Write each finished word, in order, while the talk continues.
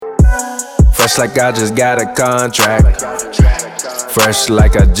Fresh like I just got a contract. Fresh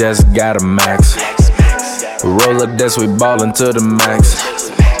like I just got a max. Roll up this, we ballin' to the max.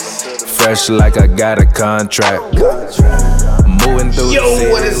 Fresh like I got a contract. Moving through Yo,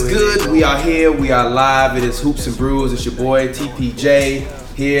 what is good? We are here, we are live. It is Hoops and Brews. It's your boy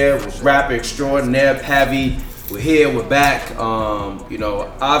TPJ here with rapper extraordinaire Pavi. We're here, we're back.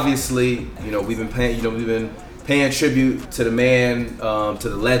 Obviously, we've been paying tribute to the man, to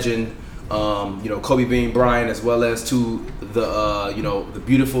the legend, Kobe Bean Bryant, as well as to the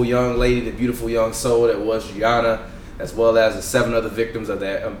beautiful young lady, the beautiful young soul that was Gianna, as well as the 7 other victims of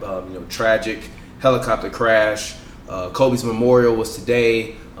that tragic helicopter crash. Kobe's memorial was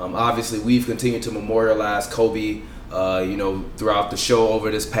today. Obviously, we've continued to memorialize Kobe, throughout the show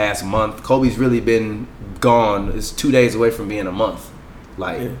over this past month. Kobe's really been gone. It's 2 days away from being a month.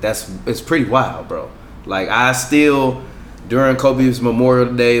 It's pretty wild, bro. Like, I still, during Kobe's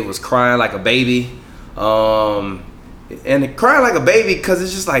Memorial Day, was crying like a baby. And crying like a baby because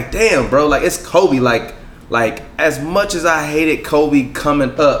it's just like, damn, bro. Like, it's Kobe. Like as much as I hated Kobe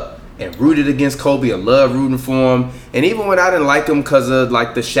coming up and rooted against Kobe and loved rooting for him, and even when I didn't like him because of,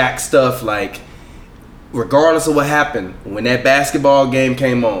 like, the Shaq stuff, like, regardless of what happened, when that basketball game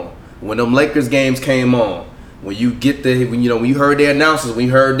came on, when them Lakers games came on, when you heard their announcers, when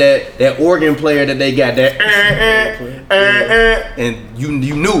you heard that organ player that they got, that and you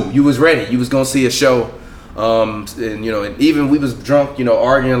knew you was ready, you was gonna see a show. And even we was drunk,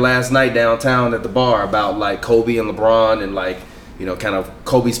 arguing last night downtown at the bar about, like, Kobe and LeBron and, like, kind of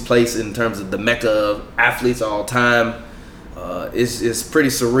Kobe's place in terms of the mecca of athletes all time. It's pretty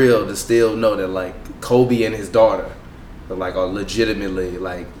surreal to still know that, like, Kobe and his daughter are legitimately,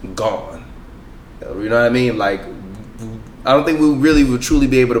 like, gone. You know what I mean? Like, I don't think we really would truly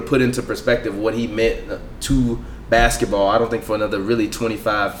be able to put into perspective what he meant to basketball, I don't think, for another really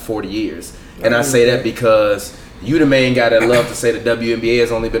 25, 40 years. And I say that because you the main guy that love to say the WNBA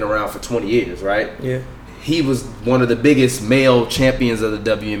has only been around for 20 years, right? Yeah. He was one of the biggest male champions of the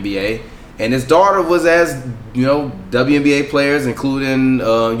WNBA. And his daughter was, as WNBA players, including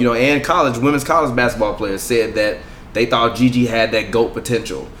and women's college basketball players, said that they thought Gigi had that GOAT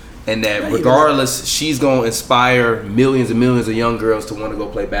potential, and that regardless, she's gonna inspire millions and millions of young girls to want to go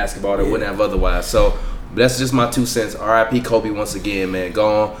play basketball that wouldn't have otherwise. So that's just my 2 cents. R.I.P. Kobe once again, man,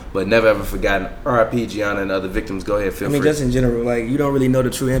 gone but never ever forgotten. R.I.P. Gianna and other victims. Go ahead, feel free. Just in general, like, you don't really know the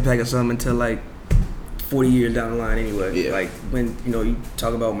true impact of something until, like, 40 years down the line anyway. Yeah. Like, when you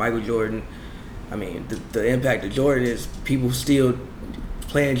talk about Michael Jordan, I mean, the impact of Jordan is people still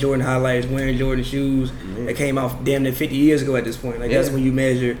playing Jordan highlights, wearing Jordan shoes. That came out damn near 50 years ago at this point. Like, that's when you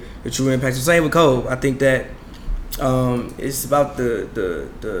measure the true impact. So same with Kobe. I think that it's about the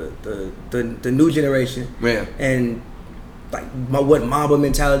new generation. Yeah. And, like, what Mamba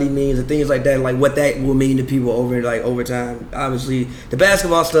mentality means and things like that, like what that will mean to people over time. Obviously, the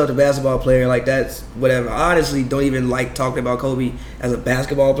basketball stuff, the basketball player, like, that's whatever. I honestly don't even like talking about Kobe as a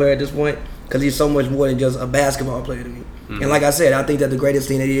basketball player at this point, because he's so much more than just a basketball player to me. Mm-hmm. And like I said, I think that the greatest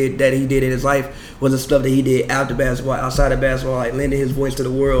thing that he did in his life was the stuff that he did after basketball, outside of basketball, like lending his voice to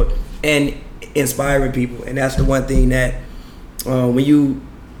the world and inspiring people. And that's the one thing that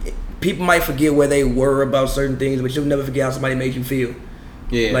people might forget where they were about certain things, but you'll never forget how somebody made you feel.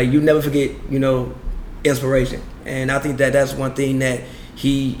 Yeah. Like, you never forget, inspiration. And I think that that's one thing that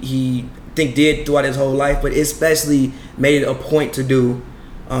he did throughout his whole life, but especially made it a point to do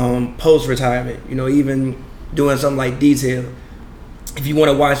post-retirement. Even doing something like Detail. If you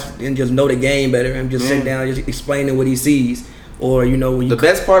want to watch and just know the game better and just sit down and just explaining what he sees. Or, when you... The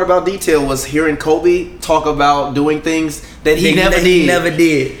best part about Detail was hearing Kobe talk about doing things that he never did. He never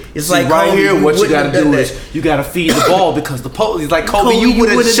did. It's like, right Kobe, here, what you got to do is you got to feed the ball because the post. He's like, Kobe, you would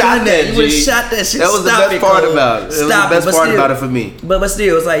have shot that. You would have shot that shit. That was the best part about it. That was the best part about it for me. But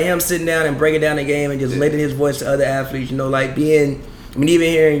still, it's like him sitting down and breaking down the game and just lending his voice to other athletes. Like being... I mean, even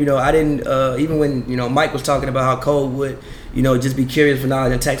hearing, I didn't, even when, Mike was talking about how Cole would, just be curious for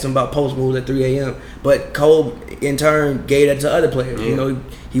knowledge and text him about post moves at 3 a.m. But Cole, in turn, gave that to other players. Yeah.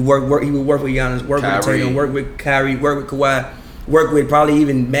 He would work with Giannis, work with Tatum, work with Kyrie, work with Kawhi, work with probably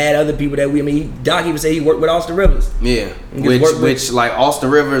even mad other people that Doc even said he worked with Austin Rivers. Yeah, which like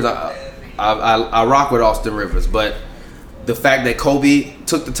Austin Rivers, I rock with Austin Rivers, but the fact that Kobe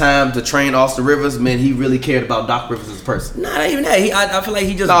took the time to train Austin Rivers meant he really cared about Doc Rivers as a person. Not even that. I feel like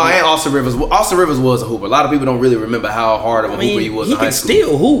he just... No, ain't Austin Rivers. Austin Rivers was a hooper. A lot of people don't really remember how hard of a hooper he was in high school. He can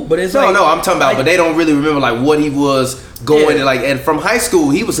still hoop, but it's No, I'm talking about, but they don't really remember, like, what he was going to and from high school,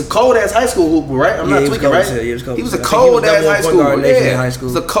 he was a cold ass high school hooper, right? I'm not tweaking, right? He was cold. He was a cold ass high school. Yeah, He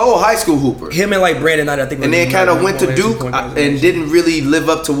was a cold high school hooper. Him and like Brandon Knight, I think. And then kind of went to Duke and didn't really live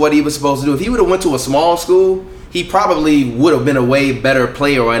up to what he was supposed to do. If he would have went to a small school, he probably would have been a way better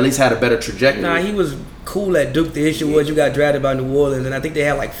player, or at least had a better trajectory. Nah, he was cool at Duke. The issue was you got drafted by New Orleans, and I think they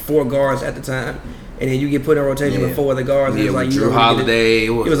had like 4 guards at the time. And then you get put in rotation with 4 other guards. Yeah, it was like Drew Holiday.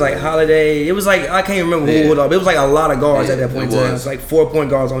 It was like Holiday. It was like I can't remember who was up. It was like a lot of guards at that point in time. It was like 4-point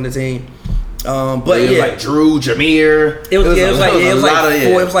guards on the team. But it was like Drew, Jameer. It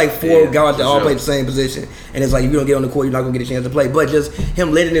was like 4 guards that all played the same position. And it's like if you don't get on the court, you're not gonna get a chance to play. But just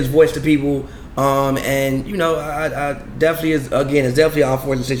him lending his voice to people. And you know, I definitely it's definitely an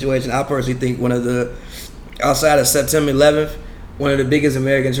unfortunate situation. I personally think one of the outside of September 11th. One of the biggest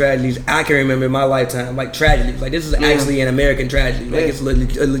American tragedies I can remember in my lifetime, like tragedies. Like this is actually an American tragedy. Like it's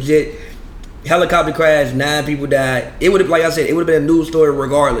a legit helicopter crash. 9 people died. It would have, like I said, it would have been a news story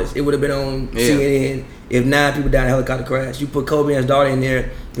regardless. It would have been on CNN if 9 people died in a helicopter crash. You put Kobe and his daughter in there,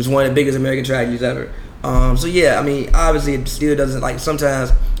 it's one of the biggest American tragedies ever. So yeah, I mean, obviously it still doesn't like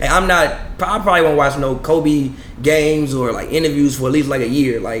sometimes. I probably won't watch no Kobe games or like interviews for at least like a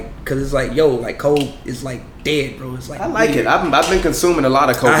year, like because it's like like Kobe is like dead, bro. It's like I like it. I've been consuming a lot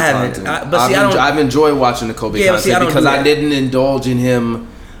of Kobe content. I've enjoyed watching the Kobe content because I didn't indulge in him.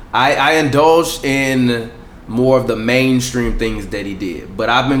 I indulged in more of the mainstream things that he did, but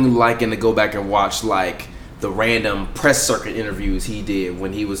I've been liking to go back and watch like the random press circuit interviews he did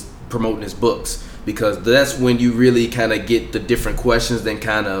when he was promoting his books. Because that's when you really kind of get the different questions than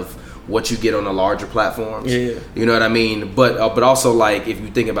kind of what you get on the larger platforms. Yeah, you know what I mean. But also like if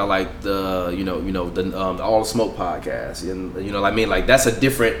you think about like the the All the Smoke podcast, and you know what I mean, like that's a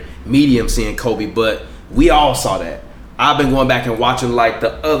different medium seeing Kobe. But we all saw that. I've been going back and watching like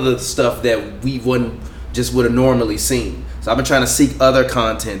the other stuff that we would have normally seen. So I've been trying to seek other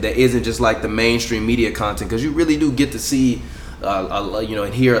content that isn't just like the mainstream media content, because you really do get to see.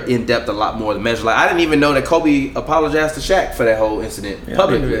 And hear in depth a lot more than measure. Like I didn't even know that Kobe apologized to Shaq for that whole incident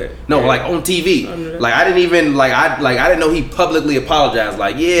publicly. No, like on TV. Like I didn't even I didn't know he publicly apologized.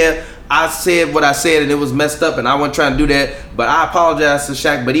 Like I said what I said and it was messed up and I wasn't trying to do that. But I apologized to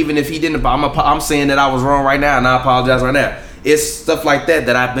Shaq. But even if he didn't, I'm saying that I was wrong right now and I apologize right now. It's stuff like that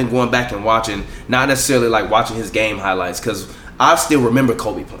I've been going back and watching. Not necessarily like watching his game highlights, because I still remember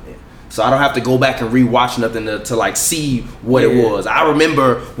Kobe playing. So I don't have to go back and rewatch nothing to like see what it was. I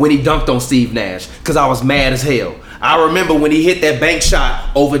remember when he dunked on Steve Nash because I was mad as hell. I remember when he hit that bank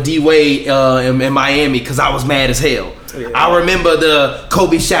shot over D-Wade in Miami because I was mad as hell. Yeah. I remember the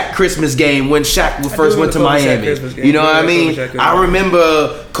Kobe Shaq Christmas game when Shaq first went to Miami. You know what I mean? I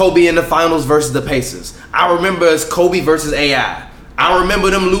remember Kobe in the finals versus the Pacers. I remember it's Kobe versus AI. I remember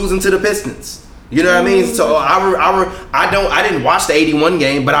them losing to the Pistons. You know what I mean? So I didn't watch the 81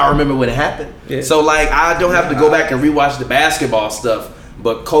 game, but I remember when it happened. Yeah. So like I don't have to go back and rewatch the basketball stuff,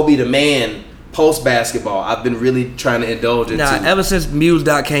 but Kobe the man post basketball, I've been really trying to indulge into. Ever since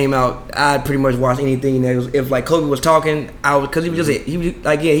Muse.com came out, I pretty much watched anything that was, if like Kobe was talking, because he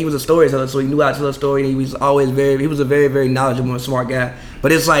was a storyteller, so he knew how to tell a story, and he was a very, very knowledgeable and smart guy.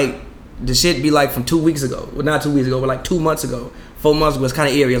 But it's like the shit be like from 2 weeks ago, well not 2 weeks ago, but like 2 months ago. 4 months ago, it's kind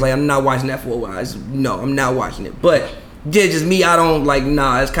of eerie. It's like, I'm not watching that for a while. No, I'm not watching it. But yeah, just me, I don't like,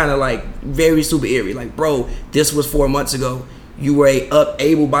 it's kind of like very super eerie. Like, bro, this was 4 months ago. You were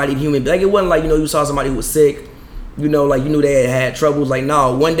able-bodied human. Like, it wasn't like, you saw somebody who was sick. Like, you knew they had troubles. Like,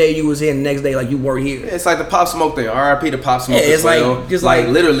 no, one day you was here and the next day, like, you weren't here. It's like the Pop Smoke thing. RIP to Pop Smoke. Yeah, it's like, just like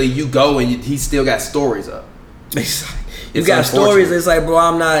literally you go and he still got stories up. You got stories. It's like, bro,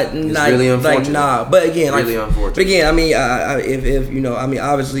 I'm not really unfortunate. Like, nah. But again, really unfortunate. But again, I mean, if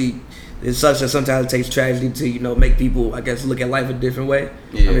obviously, it sucks that sometimes it takes tragedy to make people, I guess, look at life a different way.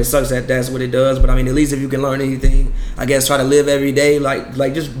 Yeah. I mean, it sucks that that's what it does. But I mean, at least if you can learn anything, I guess try to live every day, like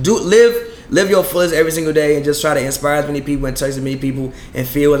just live your fullest every single day, and just try to inspire as many people and touch as many people and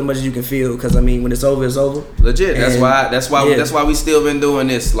feel as much as you can feel. Because I mean, when it's over, it's over. Legit. That's why we still been doing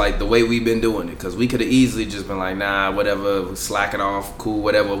this like the way we've been doing it. Because we could have easily just been like, nah, whatever, slacking off, cool,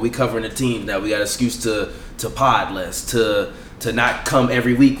 whatever. We covering the team now. We got an excuse to pod less, to not come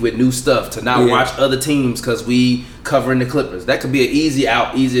every week with new stuff, to not watch other teams because we covering the Clippers. That could be an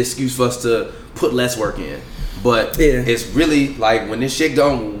easy excuse for us to put less work in. But it's really like when this shit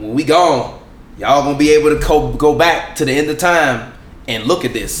gone, when we gone, y'all gonna be able to go back to the end of time and look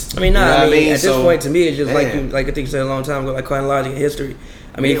at this. I mean, at this point, to me, it's just like I think you said a long time ago, like chronological history.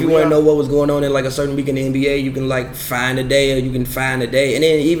 I mean, if you want to know what was going on in like a certain week in the NBA, you can like find a day, or you can find a day, and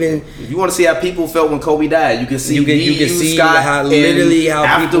then even if you want to see how people felt when Kobe died, you can see you can see Scott, how literally how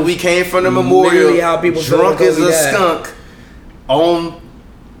after people, we came from the memorial, literally how people drunk as a died. skunk on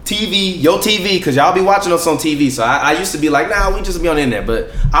TV, your TV, because y'all be watching us on TV. So I used to be like, nah, we just be on the internet.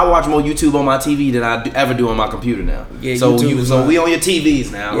 But I watch more YouTube on my TV than I ever do on my computer now. Yeah, so YouTube we on your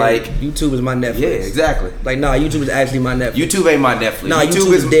TVs now. Yeah, like YouTube is my Netflix. Yeah, exactly. Like YouTube is actually my Netflix. YouTube ain't my Netflix. Nah,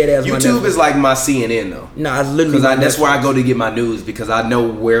 YouTube is dead ass. YouTube is like my CNN though. Nah, it's literally because that's Netflix. where I go to get my news because I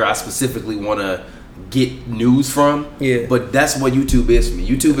know where I specifically want to get news from. Yeah. But that's what YouTube is for me.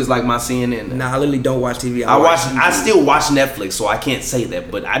 YouTube is like my CNN now. Nah, I literally don't watch TV. I still watch Netflix, so I can't say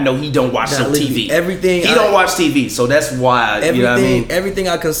that. But I know he don't watch no TV. Everything he don't watch TV, so that's why. You know what I mean? Everything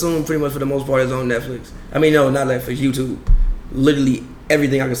I consume, pretty much for the most part, is on Netflix. I mean, no, not Netflix. YouTube. Literally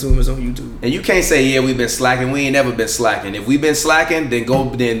everything I consume is on YouTube. And you can't say we've been slacking. We ain't never been slacking. If we've been slacking, then go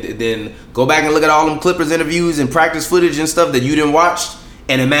back and look at all them Clippers interviews and practice footage and stuff that you didn't watch,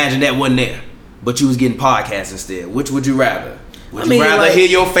 and imagine that wasn't there. But you was getting podcasts instead. Which would you rather? Would you rather hear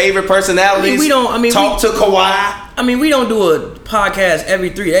your favorite personalities talk to Kawhi? I mean, we don't do a podcast every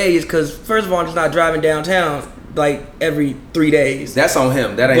 3 days because, first of all, I'm just not driving downtown like every 3 days. That's on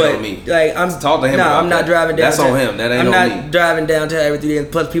him. That ain't on me. Like I'm talk to him. Nah, I'm not driving downtown. That's on him. That ain't on me. I'm not driving downtown every 3 days.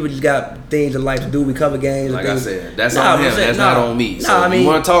 Plus, people just got things in life to do. We cover games. Like I said, that's on him. That's not on me. So I mean, you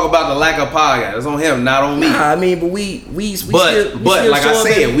want to talk about the lack of podcast? That's on him, not on me. I mean, but we but like I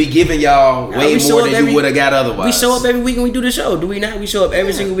said, we giving y'all way more than you would have got otherwise. We show up every week and we do the show. Do we not? We show up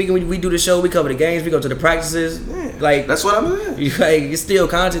every single week and we do the show. We cover the games. We go to the practices. Yeah, like that's what I'm saying. Like it's still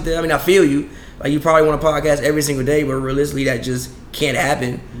content there. I mean, I feel you. Like you probably want a podcast every single day, but realistically, that just can't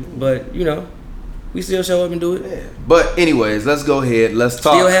happen. But we still show up and do it. Yeah. But anyways, let's go ahead. Let's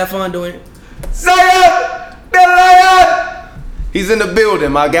talk. Still have fun doing it. Zion, the Lion. He's in the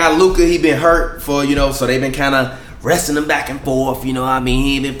building. My guy Luka, he been hurt for so they've been kind of resting him back and forth. You know, what I mean,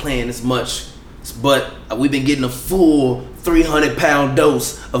 he ain't been playing as much, but we've been getting a full 300-pound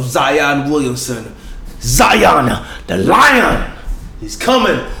dose of Zion Williamson. Zion, the Lion. He's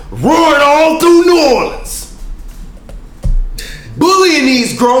coming, roaring all through New Orleans, bullying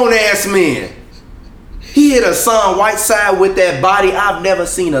these grown-ass men. He hit Hassan Whiteside with that body. I've never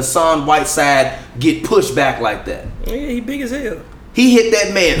seen Hassan Whiteside get pushed back like that. Yeah, he big as hell. He hit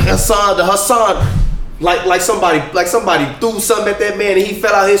that man, Hassan, like somebody threw something at that man and he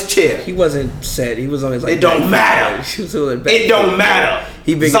fell out his chair. He wasn't set. He was on his. Like, it don't matter. It don't matter.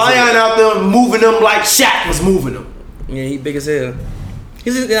 He big Zion out there moving them like Shaq was moving them. Yeah, he big as hell.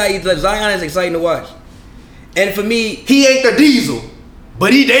 Zion is exciting to watch. And for me, he ain't the Diesel,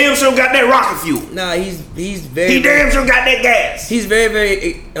 but he damn sure got that rocket fuel. Nah, he's very. He damn sure got that gas. He's very,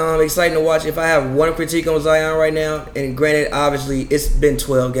 very exciting to watch. If I have one critique on Zion right now, and granted, obviously it's been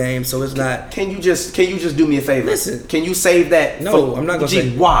 12 games, so it's not. Can you just do me a favor? Listen. Can you save that? No, I'm not gonna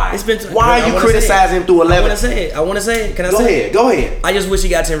say. Why? It's been. Why are you criticizing him through 11? I want to say it. Can I say it? Go ahead. I just wish he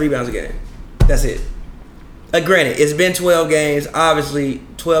got 10 rebounds a game. That's it. Granted, it's been 12 games, obviously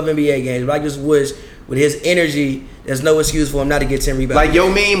 12 NBA games, but I just wish with his energy, there's no excuse for him not to get 10 rebounds. Like your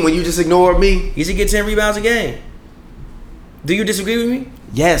meme when you just ignored me? He should get 10 rebounds a game. Do you disagree with me?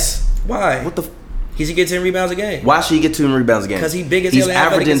 Yes. Why? What the? He should get 10 rebounds a game. Why should he get 10 rebounds a game? Because he's big as hell. He's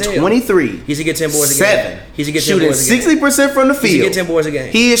averaging 23. He should get 10 boards a game. He should get 10 boards a game. Shooting 60% from the field. He should get 10 boards a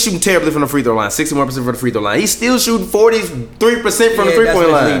game. He is shooting terribly from the free throw line. 61% from the free throw line. He's still shooting 43% from the 3-point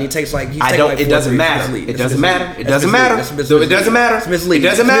line. He takes like. It doesn't matter. It doesn't matter. It doesn't matter. It doesn't matter. It doesn't matter. It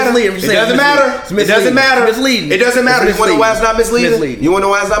doesn't matter. It doesn't matter. It doesn't matter. You want to know why it's not misleading? You want to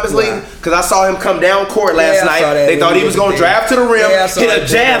know why it's not misleading? Because I saw him come down court last night. They thought he was going to drive to the rim, hit a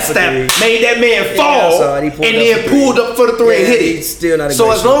jab step, made that man fall, and then pulled up for the 3 and hit it. Still not a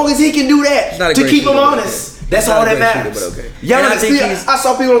so as long as he can do that to keep him honest, that's all that matters. I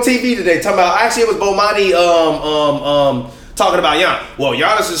saw people on TV today talking about. Actually, it was Bomani talking about Giannis. Well,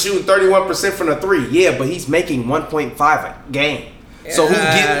 Giannis is shooting 31% from the 3. Yeah, but he's making 1.5 a game. So who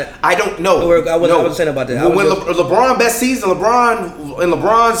get? I don't know. I wasn't saying about that. When LeBron best season,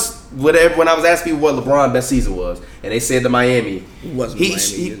 LeBron's whatever. When I was asking people what LeBron best season was, and they said to Miami, he wasn't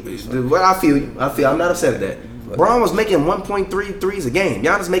Miami. Well, I feel you. I'm not upset at that. Braun was making 1.3 threes a game.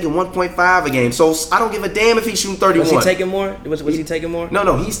 Giannis making 1.5 a game. So I don't give a damn if he's shooting 31. Was he taking more? Was he taking more?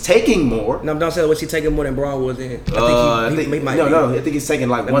 No, he's taking more. No, don't say was he taking more than Braun was in. I think he's taking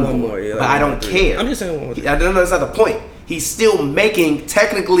like one more. Yeah, but I don't care. I'm just saying one more. I don't know. That's not the point. He's still making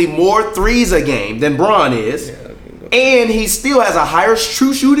technically more threes a game than Braun is. Yeah, and he still has a higher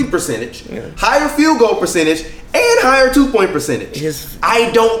true shooting percentage, higher field goal percentage, and higher 2-point percentage.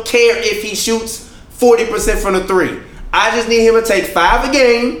 I don't care if he shoots 40% from the 3. I just need him to take 5 a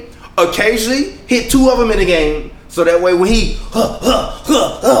game, occasionally hit 2 of them in a game, so that way when he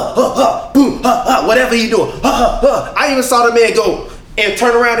boom, whatever he doing, I even saw the man go and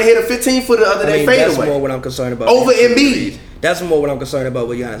turn around and hit a 15-footer the other day, fade that's away. more what I'm concerned about. Over Embiid. That's more what I'm concerned about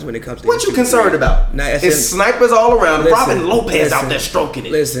with Giannis when it comes to What you concerned about? Nah, it's snipers all around. Listen, Robin Lopez listen, out there stroking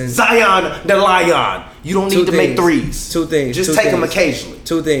it. listen. Zion the Lion. You don't need to make threes. Two things. Just take them occasionally.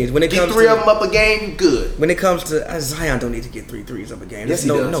 Two things. When it Get comes 3 to, of them up a game, you good. When it comes to Zion, don't need to get 3 threes up a game. Yes, he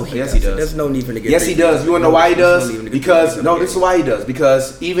does. No, Yes, he does. There's no need for him to get. Yes, 3 he does. You want to know why he does? Because this is why he does.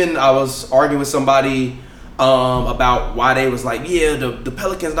 Because even I was arguing with somebody about why they was like, yeah, the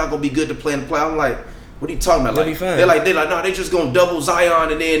Pelicans not gonna be good to play in the play. I'm like, what are you talking about? They'll Like, be fine. they're like, no, they just gonna double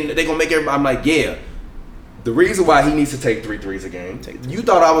Zion and then they gonna make everybody. I'm like, yeah. The reason why he needs to take 3 threes a game. You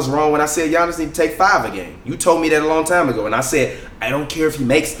thought I was wrong when I said Giannis need to take 5 a game. You told me that a long time ago, and I said I don't care if he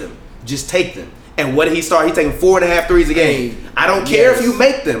makes them, just take them. And what did he start? He taking 4.5 threes a game. I don't care if you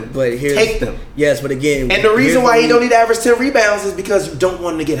make them, but take them. Yes, but again, and the reason why he don't need to average 10 rebounds is because you don't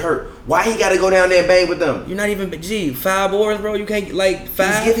want him to get hurt. Why he got to go down there and bang with them? You're not even 5 boards, bro. You can't like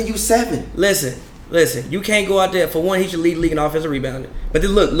 5. He's giving you 7. Listen, you can't go out there. For one, he should lead the league in offensive rebounding. But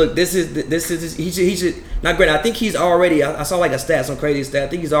then look, this is he should not granted. I think he's already. I saw like a stat, some crazy stat. I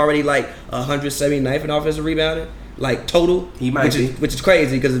think he's already like 179th in offensive rebounding, like total. He might be, which is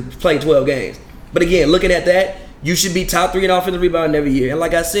crazy because he played 12 games. But again, looking at that, you should be top 3 in offensive rebounding every year. And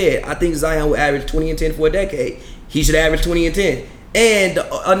like I said, I think Zion will average 20 and 10 for a decade. He should average 20 and 10. And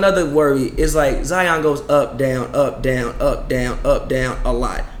another worry is like Zion goes up, down, up, down, up, down, up, down a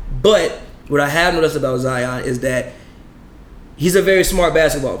lot. But what I have noticed about Zion is that he's a very smart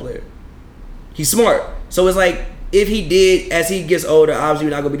basketball player. He's smart. So it's like, if he did, as he gets older, obviously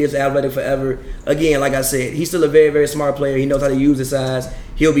you're not going to be this athletic forever. Again, like I said, he's still a very, very smart player. He knows how to use his size.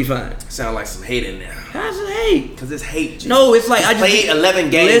 He'll be fine. Sound like some hate in there. How's it hate? Because it's hate, G. No, it's like I just played 11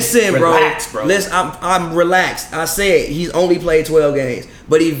 games. Listen, Relax, bro. Listen, I'm relaxed. I said he's only played 12 games.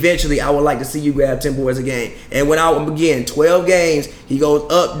 But eventually, I would like to see you grab 10 boards a game. And when I begin 12 games, he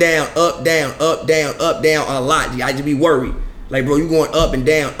goes up, down, up, down, up, down, up, down a lot. I just be worried. Like, bro, you going up and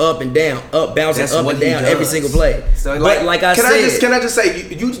down, up, bouncing up and down every single play. So, but like I said, can I just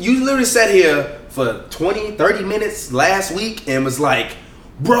say, you literally sat here for 20, 30 minutes last week and was like,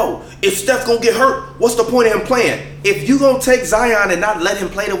 bro, if Steph gonna get hurt, what's the point of him playing? If you gonna take Zion and not let him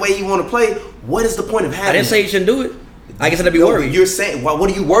play the way he want to play, what is the point of having him? I didn't say you shouldn't do it. I guess I'd be worried. You're saying, well,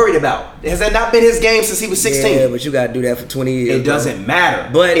 what are you worried about? Has that not been his game since he was 16? Yeah, but you gotta do that for 20 years. It doesn't matter.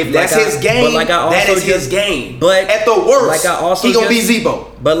 But if that's his game, that is his game. But at the worst, he gonna be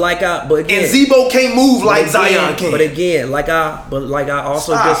Zebo. But again, and Zebo can't move like Zion can. But again, like I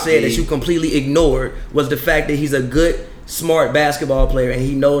also just said, that you completely ignored was the fact that he's a good, smart basketball player and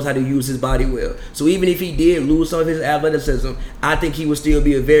he knows how to use his body well. So even if he did lose some of his athleticism, I think he would still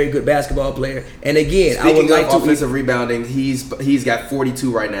be a very good basketball player. And again, speaking I would like of offensive rebounding, he's got 42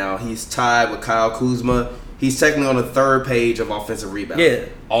 right now. He's tied with Kyle Kuzma. He's technically on the 3rd page of offensive rebounding. Yeah,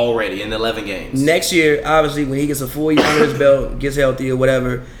 already in 11 games. Next year, obviously, when he gets a full year under his belt, gets healthy or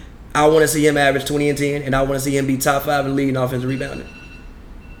whatever, I want to see him average 20 and 10, and I want to see him be top 5 in the league in offensive rebounding.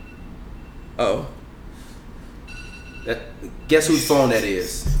 Guess whose phone that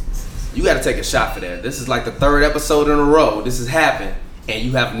is? You got to take a shot for that. This is like the 3rd episode in a row. This has happened, and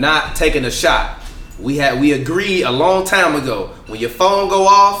you have not taken a shot. We agreed a long time ago. When your phone go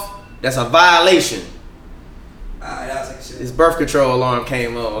off, that's a violation. Alright, I'll take a shot. His birth control alarm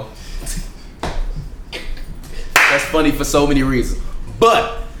came on. That's funny for so many reasons.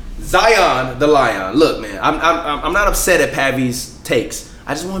 But Zion the Lion. Look, man, I'm not upset at Pavy's takes.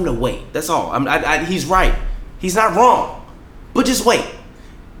 I just want him to wait. That's all. He's right. He's not wrong. But just wait.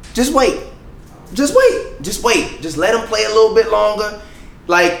 Just wait. Just wait. Just wait. Just let him play a little bit longer.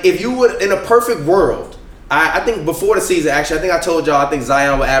 Like, if you would, in a perfect world, I think before the season, actually, I think I told y'all, I think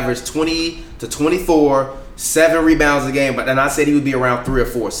Zion would average 20 to 24, 7 rebounds a game. But then I said he would be around 3 or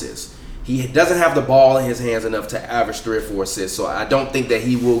 4 assists. He doesn't have the ball in his hands enough to average 3 or 4 assists. So I don't think that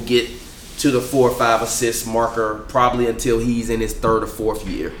he will get to the 4 or 5 assist marker probably until he's in his 3rd or 4th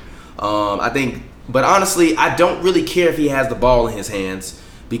year. But honestly, I don't really care if he has the ball in his hands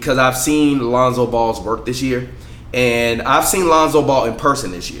because I've seen Lonzo Ball's work this year, and I've seen Lonzo Ball in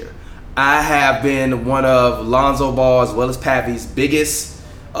person this year. I have been one of Lonzo Ball as well as Pavy's biggest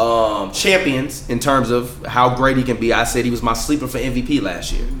champions in terms of how great he can be. I said he was my sleeper for MVP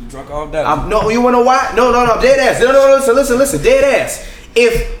last year. Drunk all day. No, you want to know why? No, dead ass. No, listen, dead ass.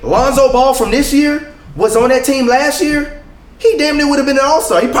 If Lonzo Ball from this year was on that team last year, He damn near would have been an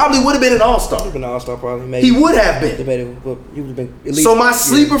all-star. He probably would have been an all-star. He'd have been an all-star probably. Maybe. He would have been. He would have been. At least, So my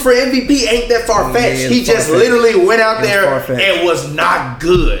sleeper for MVP ain't that far-fetched. Yeah, He just far-fetched. literally went out It was there far-fetched. and was not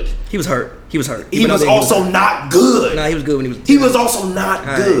good. He was hurt. He was hurt. He was also not good. Nah, he was good when he was. He was also not All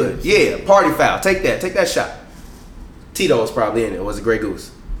right. good. Yeah, party foul. Take that shot. Tito was probably in it. Was a Grey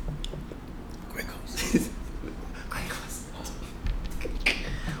Goose. Grey Goose.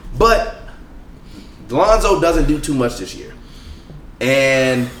 But Lonzo doesn't do too much this year,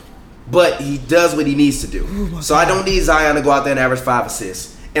 but he does what he needs to do. So I don't need Zion to go out there and average 5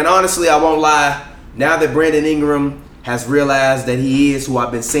 assists. And honestly, I won't lie. Now that Brandon Ingram has realized that he is who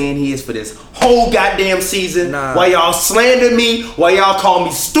I've been saying he is for this whole goddamn season, Nah. while y'all slandered me, while y'all called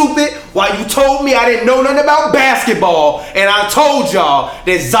me stupid, while you told me I didn't know nothing about basketball, and I told y'all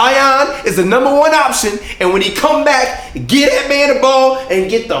that Zion is the number one option, and when he come back, get that man the ball and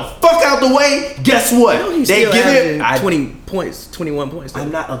get the fuck out the way, guess what? No, he's They still give averaging it 20 points, 21 points.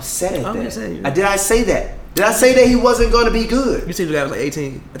 I'm not upset at I'm that. just saying. Did I say that? Did I say that he wasn't going to be good You see the guy was like 18.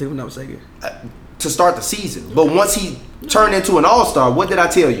 I think if I'm not mistaken. to start the season? But once he turned into an all-star, what did I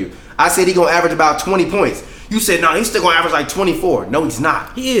tell you? I said he going to average about 20 points. You said, no, he's still going to average like 24. No, he's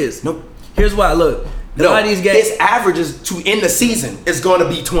not. He is. Nope. Here's why. Look, a No, lot of these games. his averages to end the season is going to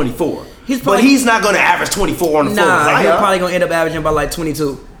be 24. He's But probably- he's not going to average 24 on the floor. Nah, Zion. he's probably gonna end up averaging about like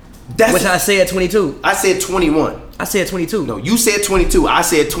 22. That's, Which I said 22. I said 21. I said 22. No, you said 22. I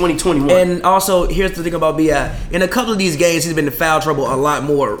said 2021. And also, here's the thing about Bi. In a couple of these games, he's been in foul trouble a lot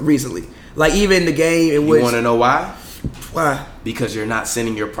more recently. Like even the game in you which want to know why? why? Because you're not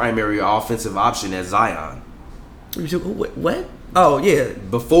sending your primary offensive option as Zion. What? Oh yeah.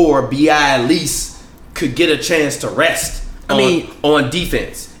 Before Bi at least could get a chance to rest on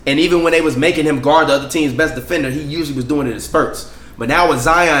defense. And even when they was making him guard the other team's best defender, he usually was doing it in spurts. But now with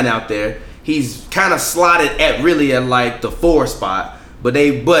Zion out there, he's kind of slotted at like the 4 spot. But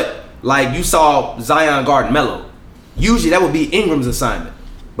like you saw Zion guard Melo. Usually that would be Ingram's assignment.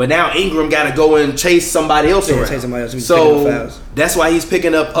 But now Ingram got to go and chase somebody else Yeah, around. chase somebody else. He's picking up fouls. That's why he's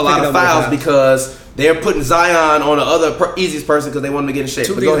picking up a lot of Picking up fouls fouls. because they're putting Zion on the other easiest person because they want him to get in shape.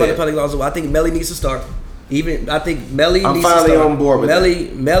 Two But things go about the ahead. Pelicans also. I think Melly needs to start. I think Melly I'm needs to finally start. on board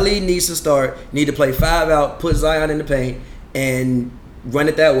with Melly needs to start. Need to play 5 out, put Zion in the paint, and run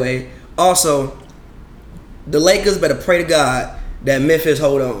it that way. Also, the Lakers better pray to God that Memphis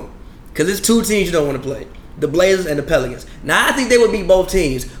hold on. Because it's 2 teams you don't want to play. The Blazers and the Pelicans. Now, I think they would beat both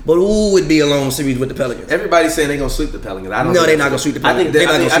teams, but who would be a lone series with the Pelicans? Everybody's saying they're going to sweep the Pelicans. I don't No, think they're not going to sweep the Pelicans.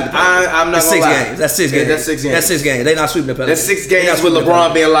 I'm not That's going to 6 lie. games. That's 6 Yeah, games. that's 6 games. That's 6 games. They're not sweeping the Pelicans. That's 6 They're not games with sweeping the LeBron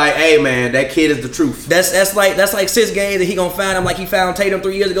Pelicans. being like, hey, man, that kid is the truth. That's like 6 games that he gonna find him like he found Tatum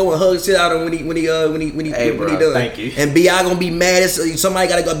 3 years ago and hug shit out of him when he Hey, bro, done. thank you. And Bi gonna be mad as somebody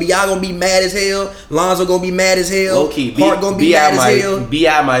gotta go. Bi gonna be mad as hell. Lonzo gonna be mad as hell. Low key, Hart gonna be mad as hell.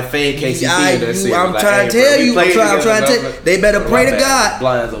 B.I. might fade KCP in that series. I'm Like, trying hey, to tell bro, you. we played I'm trying to together, tell you. They better pray to My God. bad.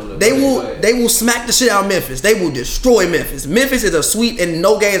 Blinds over there. They Go will. ahead. They will smack the shit out of Memphis. They will destroy Memphis. Memphis is a sweep and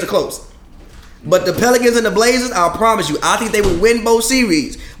no games are close. But the Pelicans and the Blazers, I'll promise you, I think they will win both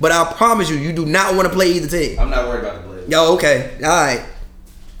series. But I promise you, you do not want to play either team. I'm not worried about the Blazers. Yo, okay, all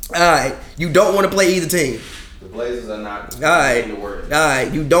right. You don't want to play either team. The Blazers are not All right, the word. all right.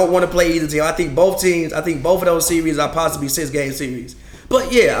 You don't want to play either team. I think both teams. I think both of those series are possibly 6-game series.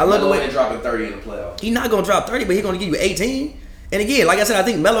 But yeah, I love the way dropping 30 in the playoffs. he's not gonna drop 30, but he's gonna give you 18. And again, like I said, I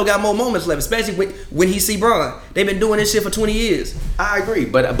think Melo got more moments left, especially when he see Bron. They've been doing this shit for 20 years, I agree,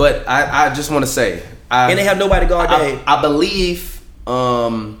 but I just want to say, and they have nobody to guard Dame. I believe,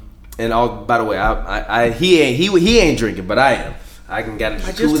 and all, by the way, he ain't drinking, but I am. I can get a I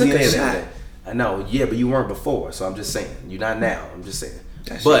just jacuzzi took a and shot. everything. I know, yeah, but you weren't before, so I'm just saying. You're not now. I'm just saying.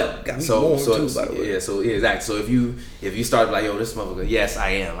 That shit But got me so warm so too, by the way. yeah, so yeah, exactly. So if you start like, yo, this motherfucker, yes, I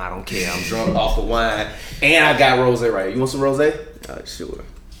am. I don't care. I'm drunk off of wine, and I got rose right. You want some rose? Sure.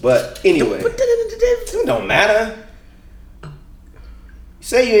 But anyway, Put that in the it don't matter. You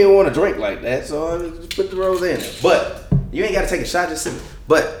say you ain't want to drink like that, so I just put the rose in there. But you ain't got to take a shot, just sip it.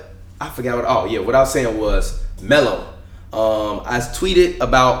 But I forgot what. Oh yeah, what I was saying was Melo. I tweeted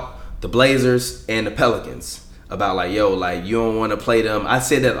about the Blazers and the Pelicans. About like, yo, like you don't want to play them. I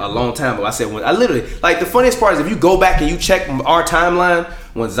said that a long time ago. I said when I literally like the funniest part is if you go back and you check our timeline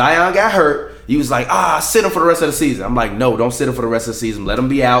when Zion got hurt, you was like, sit him for the rest of the season. I'm like, no, don't sit him for the rest of the season. Let him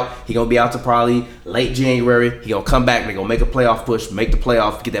be out. He gonna be out to probably late January. He gonna come back. They gonna make a playoff push, make the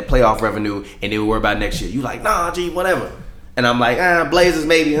playoff, get that playoff revenue, and then we'll worry about next year. You like, nah, G, whatever. And I'm like, Blazers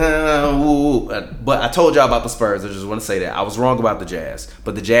maybe, woo. But I told y'all about the Spurs. I just want to say that I was wrong about the Jazz,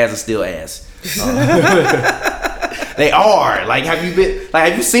 but the Jazz are still ass. They are. Like, have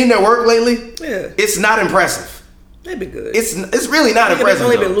you seen their work lately? Yeah. It's not impressive. They've been good. It's really not impressive. They've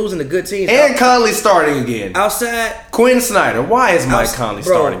only though. been losing to good teams. And Conley starting again. Outside. Quinn Snyder. Why is Mike Conley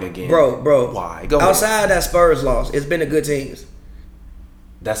starting again? Bro. Why? Go outside of that Spurs loss, it's been the good teams.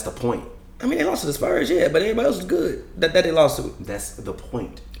 That's the point. I mean, they lost to the Spurs, yeah, but everybody else was good that they lost to. That's the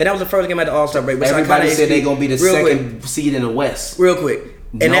point. And that was the first game at the All-Star break. Which Everybody said they're going to be the second seed in the West. Real quick.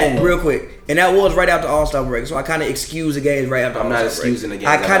 And that was right after All-Star break. So I kind of excuse the games right after All-Star break. I'm not excusing the games.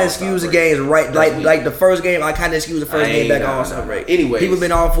 I kind of excuse the games right, like the first game. I kind of excuse the first game back at All-Star break. Anyway, people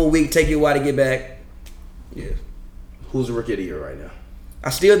been off for a week. Take you a while to get back. Yeah. Who's the rookie of the year right now? I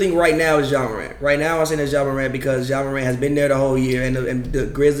still think right now is Ja Morant. Right now I'm saying it's Ja Morant because Ja Morant has been there the whole year, and the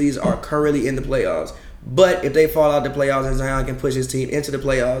Grizzlies are currently in the playoffs. But if they fall out the playoffs and Zion can push his team into the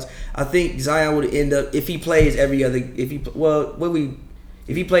playoffs, I think Zion would end up, if he plays every other, if he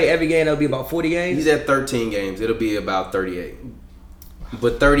play every game, it'll be about 40 games. He's at 13 games. It'll be about 38.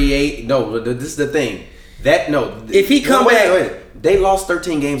 But 38, no, this is the thing. If he come back. They lost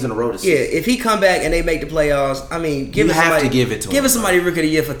 13 games in a row this season. Yeah, if he come back and they make the playoffs, I mean, give somebody rookie of the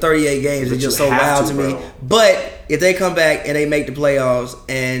year for 38 games is just so wild to me. But if they come back and they make the playoffs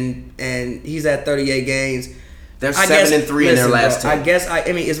and he's at 38 games, they're 7-3 in their last 10.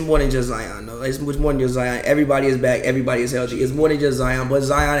 I mean, it's more than just Zion, though. It's more than just Zion. Everybody is back. Everybody is healthy. It's more than just Zion. But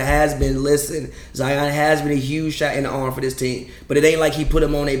Zion has been a huge shot in the arm for this team. But it ain't like he put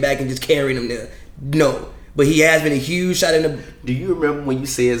them on their back and just carried them there. No. But he has been a huge shot in the... Do you remember when you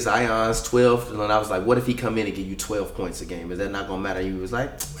said Zion's 12? And I was like, what if he come in and give you 12 points a game? Is that not going to matter? You was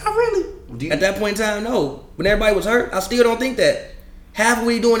like, not really. At that point in time, no. When everybody was hurt, I still don't think that. Half of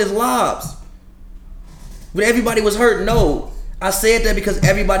what he's doing is lobs. When everybody was hurt, no. I said that because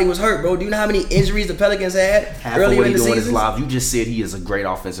everybody was hurt, bro. Do you know how many injuries the Pelicans had earlier in the season? Is lobs. You just said he is a great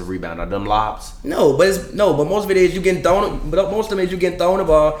offensive rebounder. Them lobs? No, but most of it is you getting thrown. But most of them is you getting thrown the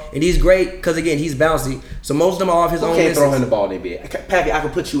ball, and he's great because again he's bouncy. So most of them are off his own. You can't throw him the ball in the NBA. Pappy, I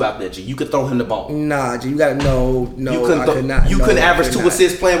can put you out there, G. You could throw him the ball. Nah, G. You gotta no. I could not. You couldn't average 2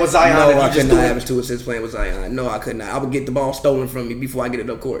 assists playing with Zion. No, I could not average 2 assists playing with Zion. No, I could not. I would get the ball stolen from me before I get it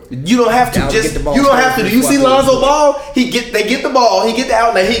up court. You don't have to. You don't have to. Do you see Lonzo Ball? They get the ball. He get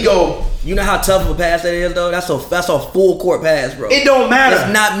out and he go. You know how tough of a pass that is, though. That's a full court pass, bro. It don't matter.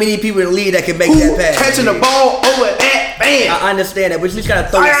 There's not many people in the league that can make that pass. Catching the ball over that man. I understand that, but you just gotta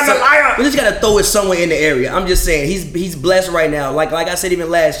throw it. We just gotta throw it somewhere in the area. I'm just saying he's blessed right now. Like I said even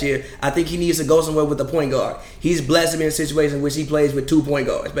last year, I think he needs to go somewhere with a point guard. He's blessed to be in a situation in which he plays with 2 point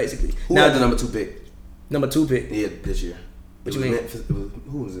guards, basically. Who had the number 2 pick? Number 2 pick. Yeah, this year. What you mean?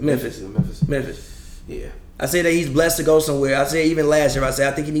 Who was it? Memphis. Yeah. I say that he's blessed to go somewhere. I said even last year, I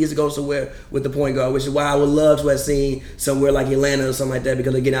think he needs to go somewhere with the point guard, which is why I would love to have seen somewhere like Atlanta or something like that,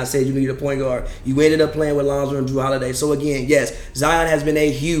 because again, I said you need a point guard. You ended up playing with Lonzo and Drew Holiday. So again, yes, Zion has been a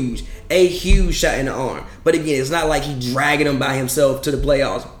huge shot in the arm. But again, it's not like he's dragging them by himself to the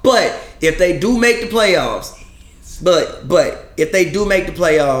playoffs. But if they do make the playoffs, but if they do make the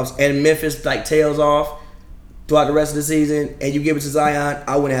playoffs and Memphis like tails off throughout the rest of the season and you give it to Zion,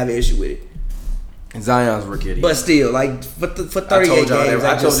 I wouldn't have an issue with it. And Zion's rookie of the year. But still, like for 38 games,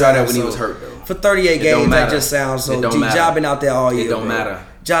 I told y'all that when he was hurt, though. For 38 games, that just sounds so. Jobbing out there all year. It don't matter.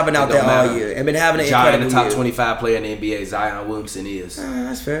 Jobbing out there all year and been having an incredible year. The top year. 25 player in the NBA, Zion Williamson is.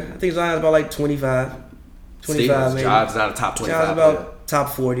 That's fair. I think Zion's about like 25 maybe. John's not a top 25 John's about top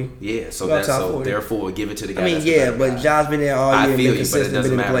 40. Yeah, so therefore give it to the guy. I mean, yeah, but John's been there all year, been consistent,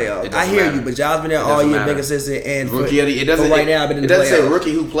 been in the playoffs. I hear you, but John's been there all year, been consistent, and rookie of the year. Right now, been in the playoffs. It doesn't say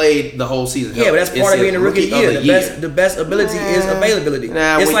rookie who played the whole season. Yeah, but that's part of being a rookie of the year. The best ability is availability.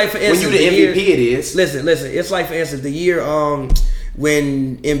 It's like for instance, when you the MVP, it is. Listen. It's like for instance, the year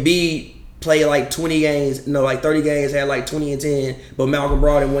when Embiid played like 20 games, like 30 games, had like 20 and 10, but Malcolm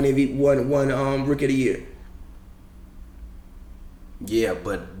Brogdon won rookie of the year. Yeah,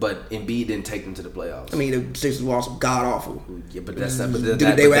 but Embiid didn't take them to the playoffs. I mean, the Sixers were also god awful. Yeah, but that's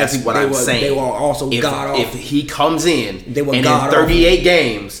what I'm saying. They were also god awful. If he comes in and in 38 awful.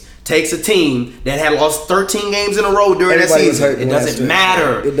 games takes a team that had lost 13 games in a row during that season, it doesn't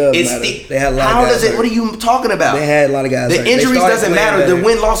matter. It does matter. They had a lot of guys hurt. What are you talking about? They had a lot of guys hurt. The injuries doesn't matter. The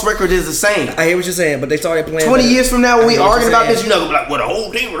win-loss record is the same. I hear what you're saying, but they started playing 20 years from now when we arguing about this, you're not going to be like, well, the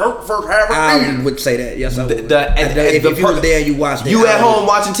whole team was hurt the first half of the season. I would say that. Yes, I would. If you were there and you watched it. You at home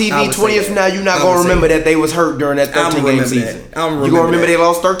watching TV 20 years from now, you're not going to remember that they was hurt during that 13-game season. You're going to remember they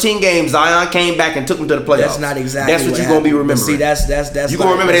lost 13 games. Zion came back and took them to the playoffs. That's not exactly That's what you're going to be remembering. See, that's you're going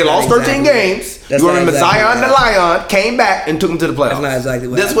to remember they lost 13 games. You remember Zion the Lion came back and took him to the playoffs. That's not exactly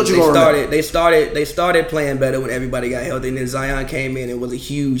what That's what you're going to remember. They started playing better when everybody got healthy, and then Zion came in and was a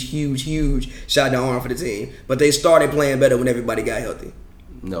huge shot in the arm for the team. But they started playing better when everybody got healthy.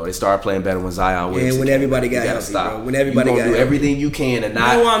 No, they started playing better when Zion Williamson. And when everybody got healthy, stop. bro. When everybody you got gonna do healthy. everything you can and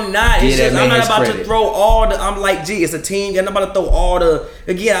not. No, I'm not. It's just, I'm not about to throw all the. I'm like, gee, it's a team. I'm not about to throw all the.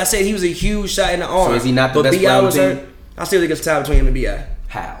 Again, I said he was a huge shot in the arm. So is he not the best B.I. player on was the team? hurt. I still think it's a tie between him and B.I.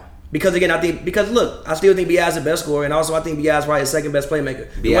 How? Because again, look, I still think B.I. is the best scorer, and also I think B.I. is probably the second best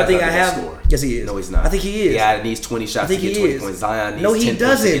playmaker. The one thing I have, yes, he is. No, he's not. I think he is. B.I. needs 20 shots to get 20 points. Zion needs 10 points. No, he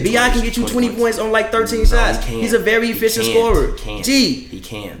doesn't. B.I. can get you 20 points on like 13 shots. He's a very efficient scorer. He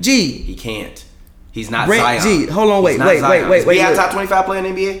can't. He can't. He's not Zion. G, hold on, wait. B.I. top 25 player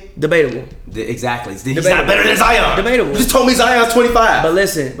in the NBA? Debatable. Exactly. He's not better than Zion. Debatable. You just told me Zion's 25. But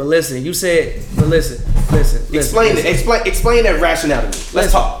listen. You said, listen. Explain that rationale to me.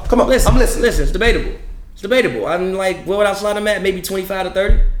 Let's talk. Come on. I'm listening. Listen, it's debatable. I'm like, where would I slot him at? Maybe 25 to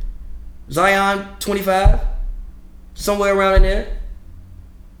 30. Zion 25, somewhere around in there.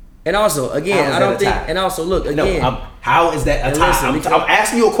 And also, again, I don't think. And also, look again. No, how is that a tie? Listen, I'm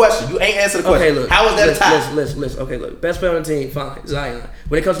asking you a question. You ain't answered the question. Okay, look. How is that a tie? Listen. Okay, look. Best player on the team, fine. Zion.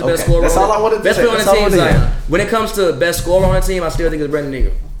 When it comes to best scorer, that's all I wanted to best say. player on the team, Zion. When it comes to best scorer on the team, I still think it's Brandon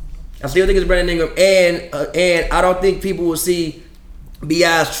Ingram. And I don't think people will see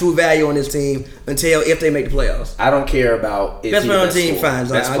B.I.'s true value on this team until if they make the playoffs. I don't care about if best player on the team, fine.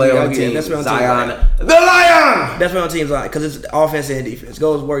 Best player on the team, Zion. The Lion! Best player on the team, Zion, because it's offense and defense.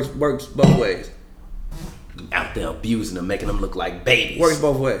 Works both ways. Out there abusing them, making them look like babies. Works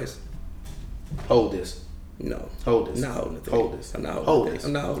both ways. Hold this. No. Hold this. I'm not holding it. Hold this. I'm not holding Hold it. this.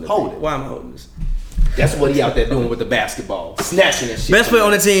 I'm not holding it. Hold it. Why am I holding this? That's what he out there doing with the basketball. Snatching that shit. Best player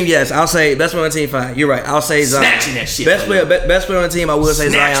on the team, yes. I'll say best player on the team, fine. You're right. I'll say Zion. Snatching that shit. Best player on the team, I will say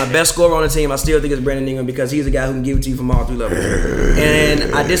Zion. Best scorer on the team, I still think it's Brandon Ingram because he's a guy who can give it to you from all three levels.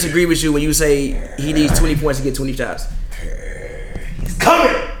 And I disagree with you when you say he needs 20 points to get 20 shots. He's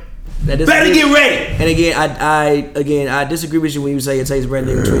coming. Better get ready. And again, I disagree with you when you say it takes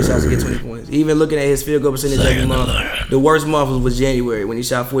Brandon Ingram 20 shots to get 20 points. Even looking at his field goal percentage every month, the worst month was January when he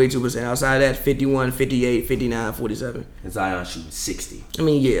shot 42%. Outside of that, 51, 58, 59, 47. And Zion shooting 60. I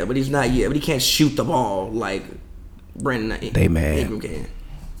mean, yeah, but he's not yet. But he can't shoot the ball like Brandon Ingram can.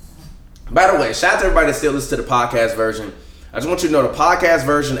 By the way, shout out to everybody that still listens to the podcast version. I just want you to know the podcast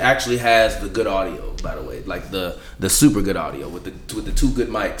version actually has the good audio. By the way, like the super good audio with the two good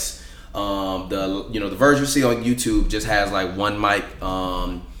mics. The version you see on YouTube just has like one mic.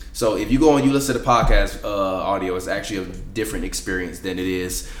 So if you go and you listen to the podcast audio, it's actually a different experience than it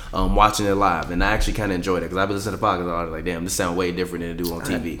is watching it live. And I actually kind of enjoyed it because I've been listening to the podcast audio like, damn, this sounds way different than it do on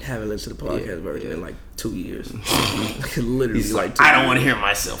TV. I haven't listened to the podcast version in like 2 years. Literally, He's like, I don't want to hear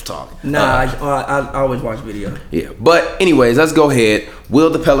myself talk. Nah, I always watch video. Yeah, but anyways, let's go ahead. Will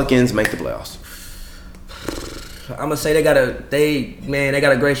the Pelicans make the playoffs? I'm gonna say they got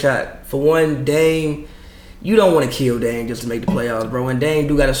a great shot. For one, Dame, you don't want to kill Dame just to make the playoffs, bro. And Dame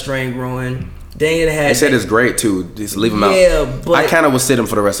do got a strain growing. Dame had. They said it's great too. Just leave him out. Yeah, but I kind of would sit him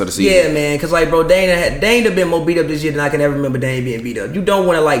for the rest of the season. Yeah, man, because like, bro, Dame have been more beat up this year than I can ever remember Dame being beat up. You don't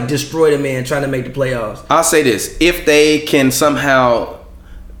want to like destroy the man trying to make the playoffs. I'll say this: if they can somehow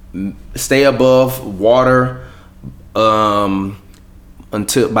stay above water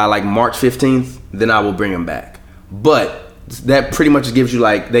until by like March 15th, then I will bring him back. But that pretty much gives you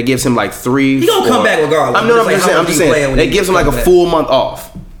like that gives him like 3. He gonna come back regardless. I'm just saying that gives him like a full month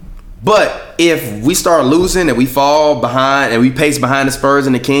off. But if we start losing and we fall behind and we pace behind the Spurs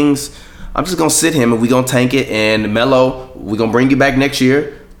and the Kings, I'm just gonna sit him and we gonna tank it. And Melo, we gonna bring you back next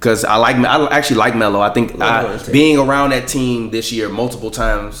year because I actually like Melo. I think being around that team this year multiple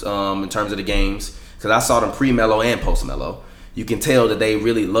times in terms of the games because I saw them pre-Melo and post-Melo. You can tell that they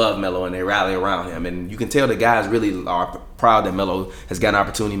really love Melo and they rally around him, and you can tell the guys really are proud that Melo has got an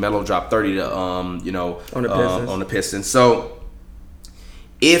opportunity. Melo dropped 30 to on the Pistons. So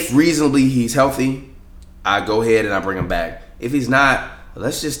if reasonably he's healthy, I go ahead and I bring him back. If he's not,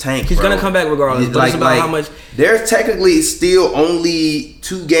 let's just tank. He's gonna come back regardless. But it's about how much. There's technically still only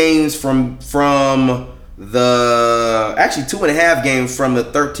 2 games from the 2.5 games from the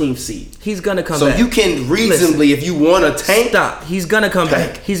 13th seed. He's gonna come back. So you can reasonably, if you want to tank, stop. He's gonna come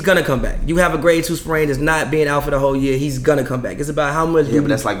back. He's gonna come back. You have a grade 2 sprain that's not being out for the whole year. He's gonna come back. It's about how much. Yeah, but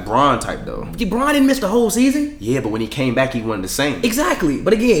that's like Bron type though. Bron didn't miss the whole season. Yeah, but when he came back, he wasn't the same. Exactly.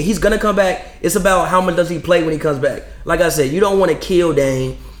 But again, he's gonna come back. It's about how much does he play when he comes back. Like I said, you don't want to kill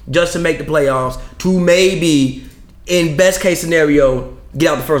Dame just to make the playoffs. To maybe, in best case scenario,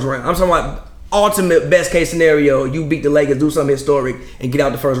 get out the first round. I'm talking about. Ultimate best case scenario, you beat the Lakers, do something historic, and get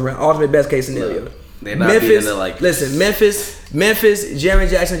out the first round. Ultimate best case scenario. Look, they're not Memphis, like listen, Memphis, Jaren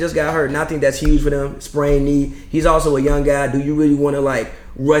Jackson just got hurt, and I think that's huge for them. Sprained knee. He's also a young guy. Do you really want to like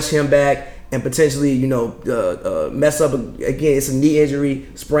rush him back and potentially, mess up again. It's a knee injury,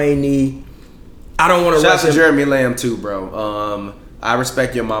 sprained knee. I don't want to Shout rush out to him. Jeremy Lamb too, bro. I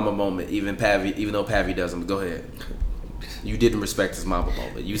respect your mama moment, even though Pavi doesn't. Go ahead. You didn't respect his mama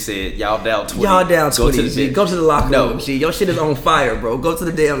moment. You said y'all down 20. Y'all down 20. Go to the locker No. room, G. Your shit is on fire, bro. Go to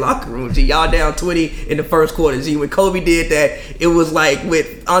the damn locker room, G. Y'all down 20 in the first quarter, G. When Kobe did that, it was like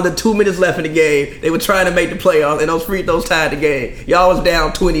with under 2 minutes left in the game, they were trying to make the playoffs, and those free throws tied the game. Y'all was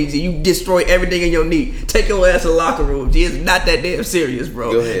down 20, G. You destroy everything in your knee. Take your ass to the locker room, G. It's not that damn serious,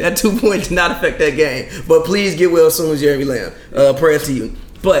 bro. Go ahead. That 2 points did not affect that game. But please get well soon, Jeremy Lamb. Prayers to you.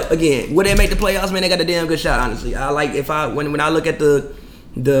 But again, would they make the playoffs? Man, they got a damn good shot. Honestly, I like when I look at the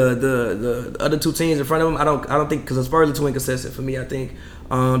other two teams in front of them. I don't think because the Spurs are too inconsistent for me. I think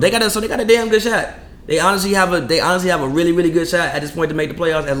they got a damn good shot. They honestly have a really really good shot at this point to make the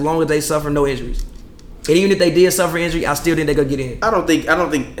playoffs as long as they suffer no injuries. And even if they did suffer injury, I still think they're gonna get in. I don't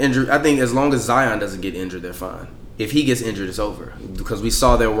think injury. I think as long as Zion doesn't get injured, they're fine. If he gets injured, it's over because we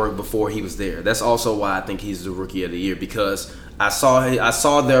saw their work before he was there. That's also why I think he's the rookie of the year because I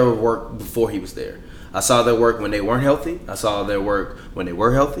saw their work before he was there. I saw their work when they weren't healthy. I saw their work when they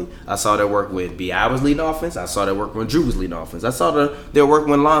were healthy. I saw their work when B.I. was leading offense. I saw their work when Drew was leading offense. I saw their work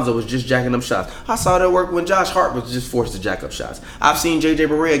when Lonzo was just jacking up shots. I saw their work when Josh Hart was just forced to jack up shots. I've seen J.J.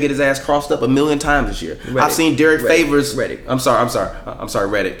 Barea get his ass crossed up 1,000,000 times this year. I've seen Derek Favors. Redick. I'm sorry,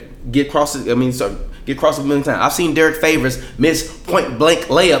 Redick. Get crossed 1,000,000 times. I've seen Derek Favors miss point blank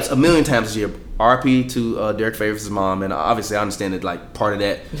layups 1,000,000 times this year. RP to Derek Favors' mom, and obviously I understand that like part of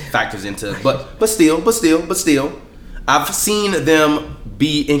that factors into, but still, I've seen them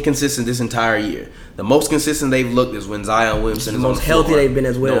be inconsistent this entire year. The most consistent they've looked is when Zion Williamson is The on most the floor. healthy they've been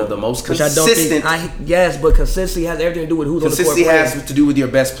as well. No, the most Which I consistent. don't think. Yes, but consistency has everything to do with who's on the court. Consistency playing. has to do with your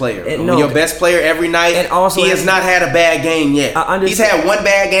best player. And When no, your best player every night, and also he has not had a bad game yet. I understand. He's had one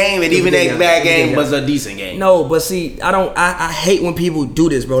bad game, and even that bad game was a decent game. No, but see, I hate when people do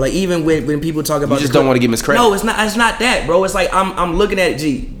this, bro. Like even when people talk about, You just don't want to give him his credit. No, it's not that, bro. It's like I'm looking at it.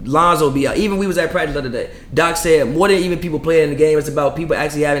 Gee, Lonzo be out. Even we was at practice the other day. Doc said more than even people playing in the game, it's about people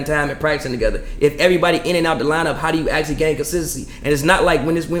actually having time and practicing together. If everybody in and out the lineup, how do you actually gain consistency? And it's not like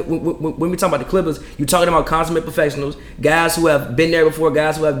when we talk about the Clippers, you're talking about consummate professionals, guys who have been there before,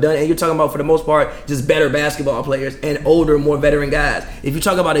 guys who have done it, and you're talking about for the most part just better basketball players and older, more veteran guys. If you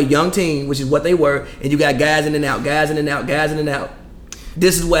talk about a young team, which is what they were, and you got guys in and out,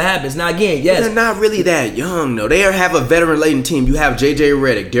 this is what happens. Now again, yes, They're not really that young, though. They have a veteran-laden team. You have J.J.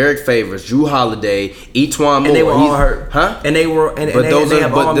 Redick, Derek Favors, Drew Holiday, E'Twaun Moore. and they were all hurt, huh? And they were, and But they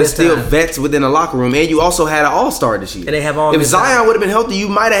have all they're missed still time. vets within the locker room, and you also had an All-Star this year. And they have all If missed Zion time. would have been healthy, you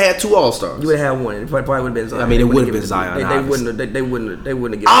might have had 2 All-Stars. You would have had one. It probably would have been Zion. I mean, it They would have wouldn't been give it to Zion, me. They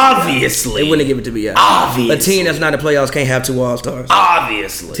wouldn't have given it. Obviously. They wouldn't have given it to me. Yeah. Obviously. A team that's not in the playoffs can't have 2 All-Stars.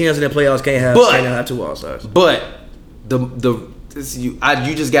 Obviously. Teams in the playoffs can't have 2 All-Stars. But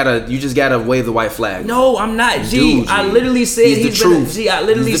you just gotta wave the white flag. No, I'm not. G, Dude, I G. literally said He's the he's been. truth. G, I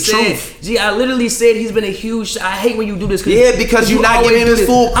literally He's the said. truth. G, I literally said he's been a huge. I hate when you do this. Yeah, because you're not always giving him do his this.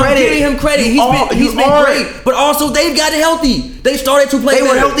 full credit. I'm giving him credit. He's been great, but also they've gotten healthy. They started to play. They were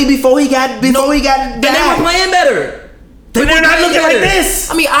better. healthy before he got And they were playing better. But they're not looking like this.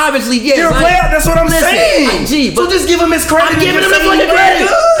 I mean, obviously, yes. You're a player. That's what I'm saying. G, So just give him his credit. I'm giving him and his say fucking he's been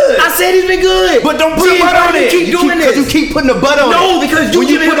credit. good. I said he's been good. But don't put a butt on it. Keep doing this. Because you keep putting a butt on it. No, because you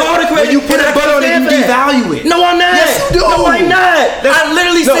give him all the credit. When you put and a I butt on it, can't you stand that. devalue it. No, I'm not. Yes, you do. No, I'm not. I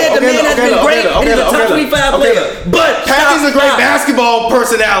literally said the man has been great and he's a top 25 player. But Patty's a great basketball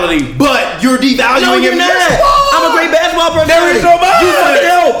personality, but you're devaluing No, you're him. not. Yes, you are. I'm a great basketball person. There is no but. You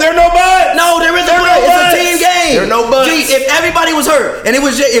fucking help. There are no buts. No, there is There are no no It's buts. a team game. There are no buts. Gee, if everybody was hurt and it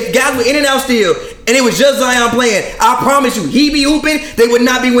was just, if guys were in and out still and it was just Zion playing, I promise you, he be hooping, they would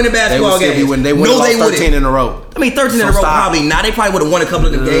not be winning They basketball would still games. be winning. They would have lost 13 wouldn't. in a row. I mean, 13 in a So row, stop. probably not. They probably would have won a couple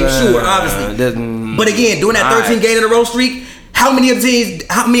of them games, sure, obviously. But again, doing that 13 game in a row streak, how many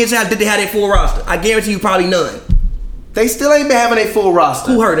times did they have their full roster? I guarantee you probably none. They still ain't been having a full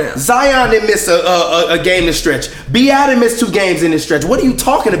roster. Who hurt them? Zion didn't miss a game this stretch. B.I. didn't miss 2 games in this stretch. What are you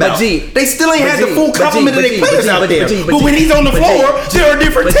talking about? But G, they still ain't but had G, the full but complement of G, their but players G, out but there. G, But when he's on the floor, they're a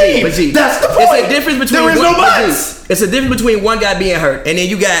different team. That's the point. It's a difference between there is no buts. It's a difference between one guy being hurt and then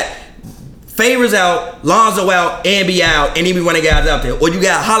you got Favors out, Lonzo out, and B out, and then be running guys out there. Or you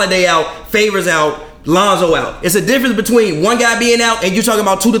got Holiday out, Favors out, Lonzo out. It's a difference between one guy being out and you talking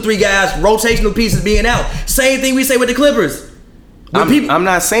about 2 to 3 guys, rotational pieces being out. Same thing we say with the Clippers. I'm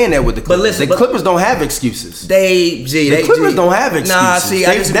not saying that with the Clippers. listen, the Clippers don't have excuses. The Clippers don't have excuses. Nah, see,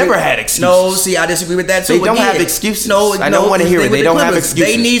 They've never had excuses. No, see, I disagree with that too. They don't have excuses. No, I don't want to hear it. They don't have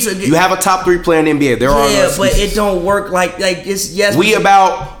excuses. They need to. You have a top 3 player in the NBA. There are no excuses. But it don't work like it's yes. We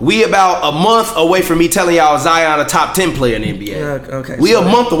about a month away from me telling y'all Zion a top 10 player in the NBA. Okay. We a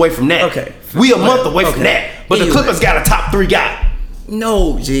month away from that. Okay. We a month away from that. But the Clippers got a top 3 guy.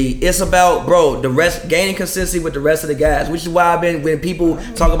 No, G. It's about, bro, the rest, gaining consistency with the rest of the guys, which is why when people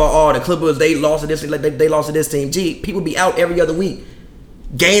talk about, the Clippers, they lost to this, they lost to this team. G, people be out every other week.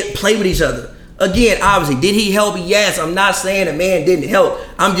 Play with each other. Again, obviously, did he help? Yes. I'm not saying the man didn't help.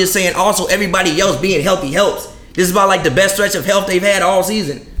 I'm just saying also everybody else being healthy helps. This is about like the best stretch of health they've had all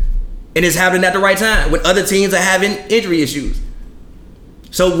season. And it's happening at the right time when other teams are having injury issues.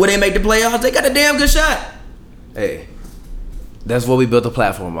 So when they make the playoffs, they got a damn good shot. Hey. That's what we built the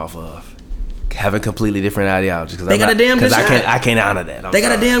platform off of. Having completely different ideologies. They got a damn good shot. I can't honor that. They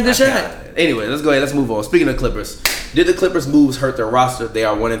got a damn good shot. Anyway, let's go ahead. Let's move on. Speaking of Clippers, did the Clippers moves hurt their roster? They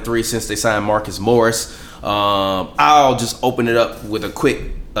are 1-3 since they signed Marcus Morris. I'll just open it up with a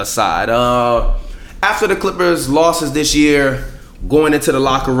quick aside. After the Clippers' losses this year, going into the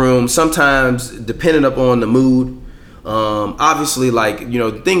locker room, sometimes depending upon the mood, obviously,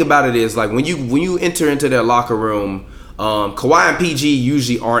 the thing about it is, when you enter into their locker room, Kawhi and PG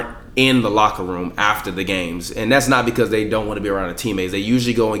usually aren't in the locker room after the games, and that's not because they don't want to be around the teammates. They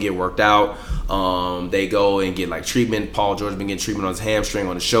usually go and get worked out. They go and get treatment. Paul George has been getting treatment on his hamstring,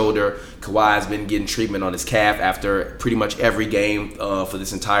 on his shoulder. Kawhi's been getting treatment on his calf after pretty much every game for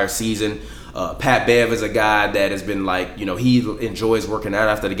this entire season. Pat Bev is a guy that has been he enjoys working out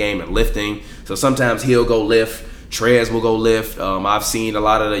after the game and lifting. So sometimes he'll go lift. Trez will go lift. I've seen a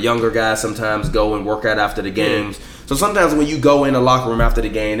lot of the younger guys sometimes go and work out after the games. So sometimes when you go in the locker room after the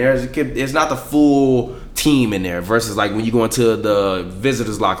game, it's not the full team in there versus when you go into the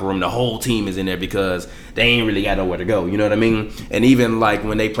visitors' locker room, the whole team is in there because they ain't really got nowhere to go. You know what I mean? And even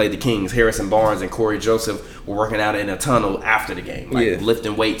when they played the Kings, Harrison Barnes and Corey Joseph were working out in a tunnel after the game,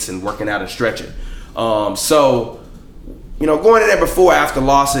 lifting weights and working out and stretching. So going in there before, after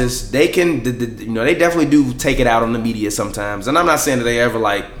losses, they can, they definitely do take it out on the media sometimes. And I'm not saying that they ever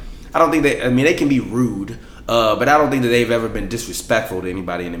I don't think they can be rude. But I don't think that they've ever been disrespectful to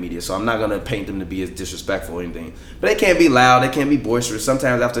anybody in the media, so I'm not gonna paint them to be as disrespectful or anything. But they can't be loud, they can't be boisterous.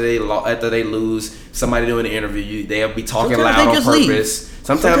 Sometimes after they lose, somebody doing an interview, they'll be talking loud on purpose.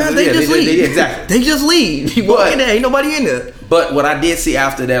 Sometimes they just leave. Exactly. They just leave. You walk in there, ain't nobody in there. But what I did see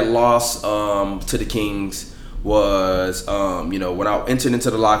after that loss to the Kings was, when I entered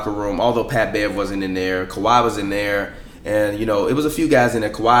into the locker room, although Pat Bev wasn't in there, Kawhi was in there. And, it was a few guys in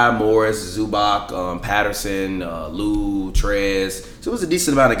there. Kawhi, Morris, Zubac, Patterson, Lou, Trez. So it was a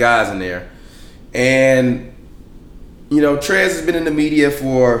decent amount of guys in there. And, Trez has been in the media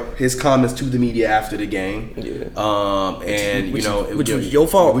for his comments to the media after the game. Yeah. Which was your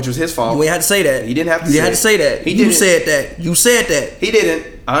fault. Which was his fault. You ain't had to say that. He didn't have to say that. You had to say that. You said that. You said that. He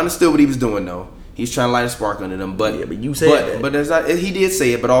didn't. I understood what he was doing, though. He's trying to light a spark under them. But you said that. But there's not, he did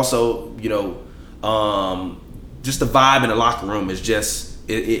say it, but also, just the vibe in the locker room is just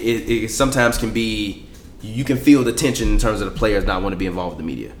it sometimes can be, you can feel the tension in terms of the players not want to be involved with the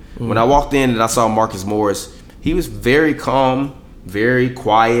media. When I walked in and I saw Marcus Morris, he was very calm, very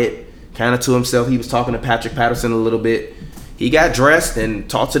quiet, kind of to himself. He was talking to Patrick Patterson a little bit. He got dressed and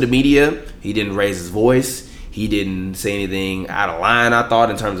talked to the media. He didn't raise his voice. He didn't say anything out of line, I thought,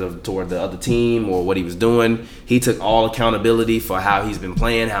 in terms of toward the other team or what he was doing. He took all accountability for how he's been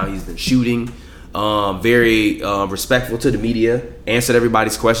playing, how he's been shooting. Very respectful to the media, answered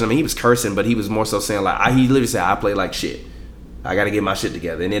everybody's question. I mean, he was cursing, but he was more so saying he literally said, I play like shit. I got to get my shit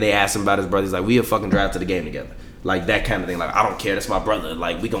together. And then they asked him about his brother. He's like, we a fucking drive to the game together. That kind of thing. I don't care. That's my brother.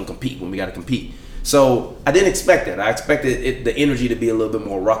 We going to compete when we got to compete. So I didn't expect that. I expected the energy to be a little bit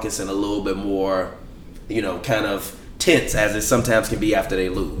more ruckus and a little bit more, kind of tense as it sometimes can be after they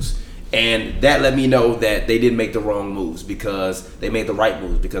lose. And that let me know that they didn't make the wrong moves because they made the right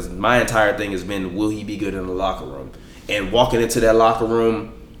moves. Because my entire thing has been, will he be good in the locker room? And walking into that locker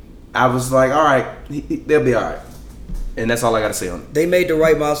room, I was like, all right, they'll be all right. And that's all I got to say on it. They made the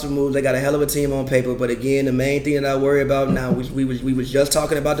right monster moves. They got a hell of a team on paper. But again, the main thing that I worry about now, we was just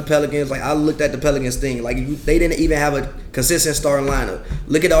talking about the Pelicans. I looked at the Pelicans thing. They didn't even have a consistent starting lineup.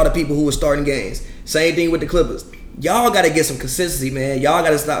 Look at all the people who were starting games. Same thing with the Clippers. Y'all got to get some consistency, man. Y'all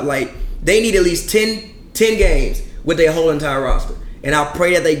got to stop. They need at least 10 games with their whole entire roster. And I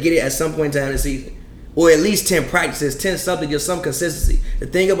pray that they get it at some point in time this season. Or at least 10 practices, 10 something, just some consistency. The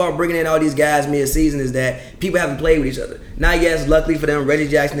thing about bringing in all these guys mid-season is that people haven't played with each other. Now, yes, luckily for them, Reggie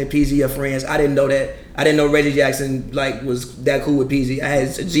Jackson and PG are friends. I didn't know that. I didn't know Reggie Jackson like was that cool with PG. I had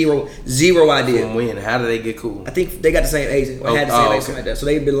zero idea. From when? How did they get cool? I think they got the same agent. Or had the same agent like that. So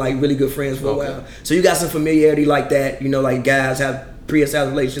they've been like really good friends for a while. So you got some familiarity like that. You know, like guys have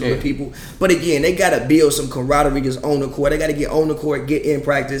pre-established relationships with people. But again, they gotta build some camaraderie just on the court. They gotta get on the court, get in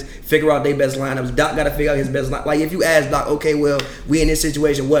practice, figure out their best lineups. Doc gotta figure out his best line. Like if you ask Doc, okay, well, we in this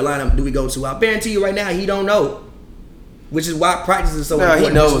situation, what lineup do we go to? I guarantee you right now, he don't know. Which is why practice is so important.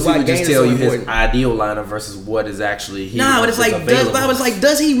 He knows. He would just tell you important. his ideal lineup versus what is actually here. But it's like,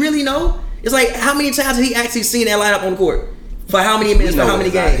 does he really know? It's like, how many times has he actually seen that lineup on the court? For how many minutes? For how many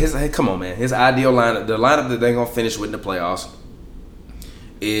games? Come on, man. His ideal lineup, the lineup that they're gonna finish with in the playoffs,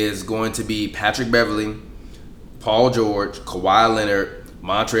 is going to be Patrick Beverly, Paul George, Kawhi Leonard,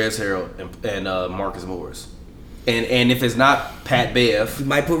 Montrezl Harrell, and Marcus Morris. And if it's not Pat Bev, you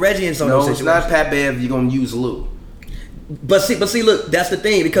might put Reggie in some. No, it's not Pat Bev. You're gonna use Lou. But see, look, that's the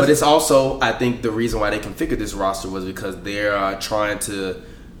thing because. But it's also, I think, the reason why they configured this roster was because they're trying to.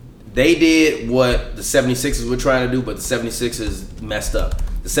 They did what the 76ers were trying to do, but the 76ers messed up.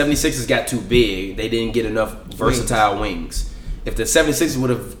 The 76ers got too big. They didn't get enough versatile wings. If the 76ers would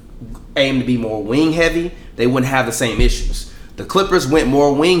have aimed to be more wing heavy, they wouldn't have the same issues. The Clippers went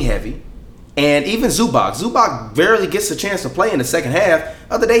more wing heavy. And even Zubac barely gets a chance to play in the second half.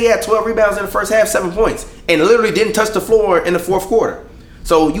 The other day he had 12 rebounds in the first half, 7 points. And literally didn't touch the floor in the fourth quarter.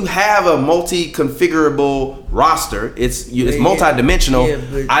 So you have a multi-configurable roster. It's multi-dimensional.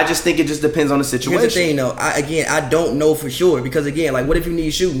 Yeah, I just think it just depends on the situation. Here's the thing, though. I don't know for sure because again, like, what if you need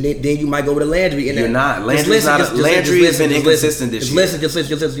shooting? Then you might go with a Landry. And you're not. Landry has been inconsistent this year.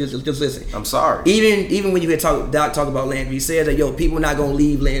 Just listen. I'm sorry. Even when you hear Doc talk about Landry, he said that people not gonna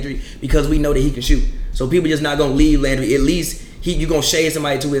leave Landry because we know that he can shoot. So people just not gonna leave Landry. At least you're gonna shade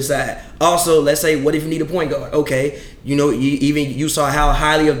somebody to his side. Also, let's say, what if you need a point guard? Okay, you saw how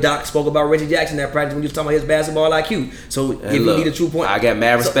highly of Doc spoke about Reggie Jackson that practice when you was talking about his basketball IQ. So if you need a true point, I got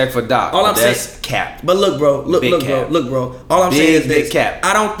mad respect for Doc. All I'm saying, that's cap. But look, bro. All I'm saying is this. Cap.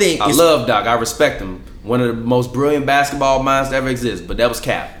 I don't think I love Doc. I respect him. One of the most brilliant basketball minds to ever exist. But that was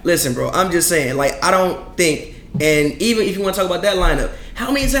cap. Listen, bro. I'm just saying. Like, I don't think. And even if you want to talk about that lineup,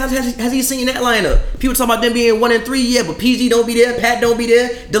 how many times has he seen that lineup? People talking about them being 1 and 3, yeah, but PG don't be there, Pat don't be there.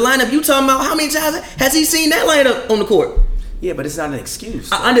 The lineup you talking about, how many times has he seen that lineup on the court? Yeah, but it's not an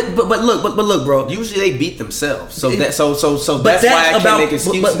excuse. But look, bro. Usually they beat themselves, so that's why I can't make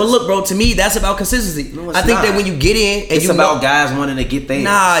excuses. But look, bro. To me, that's about consistency. No, I think that when you get in, and it's about guys wanting to get theirs.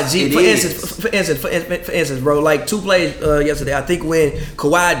 Nah, G. For instance, bro. Like 2 plays yesterday. I think when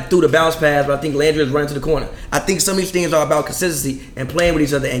Kawhi threw the bounce pass, but I think Landry was running to the corner. I think some of these things are about consistency and playing with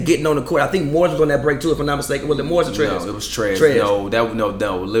each other and getting on the court. I think Morris was on that break too, if I'm not mistaken. Was it Morris or Trez? No, it was Trez.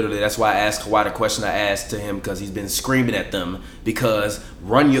 No. Literally, that's why I asked Kawhi the question I asked to him because he's been screaming at them. Because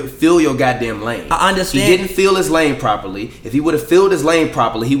fill your goddamn lane. I understand. He didn't fill his lane properly. If he would have filled his lane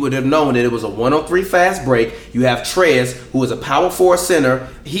properly, he would have known that it was a 1-on-3 fast break. You have Trez, who is a power forward center.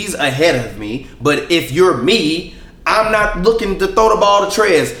 He's ahead of me. But if you're me, I'm not looking to throw the ball to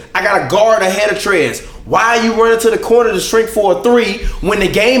Trez. I got a guard ahead of Trez. Why are you running to the corner to shrink for a 3 when the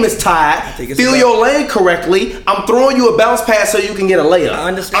game is tied? Fill your lane correctly. I'm throwing you a bounce pass so you can get a layup. I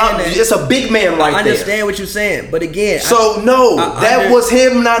understand that. It's a big man right there. I understand what you're saying, but again, that was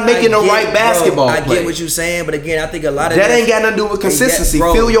him not making the right basketball play. I get what you're saying, but again, I think a lot of that ain't got nothing to do with consistency.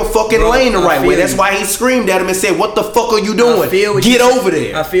 Fill your fucking lane the right way. That's why he screamed at him and said, "What the fuck are you doing? Get over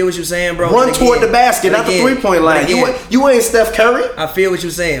there." I feel what you're saying, bro. Run toward the basket, not the 3-point line. You ain't Steph Curry. I feel what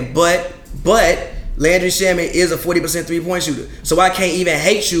you're saying, but Landry Shamet is a 40% 3-point shooter. So I can't even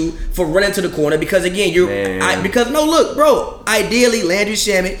hate you for running to the corner because again, look, bro. Ideally, Landry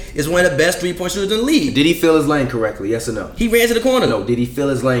Shamet is one of the best 3-point shooters in the league. Did he fill his lane correctly? Yes or no? He ran to the corner. No, did he fill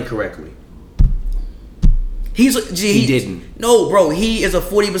his lane correctly? He didn't. No, bro. He is a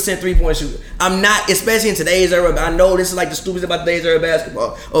 40% 3-point shooter. I'm not, especially in today's era. I know this is like the stupidest about today's era of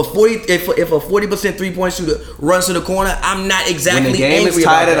basketball. If a 40% 3-point shooter runs to the corner, I'm not exactly. When the game is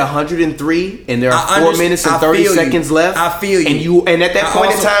tied at 103 and there are 4 minutes and 30 seconds left, I feel you. And at that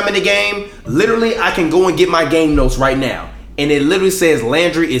point in time in the game, literally, I can go and get my game notes right now, and it literally says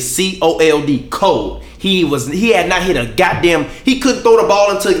Landry is COLD, cold. He had not hit a goddamn. He couldn't throw the ball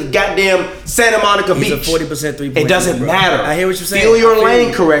into the goddamn Santa Monica Beach. He's a 40% 3-point. It doesn't matter. I hear what you're saying. Fill your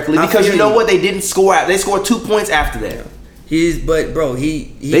lane correctly because you know what? They didn't score out. They scored 2 points after that.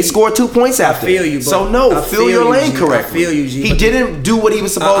 They scored 2 points after. I feel you, bro. Fill your lane correctly. I feel you, G. He didn't do what he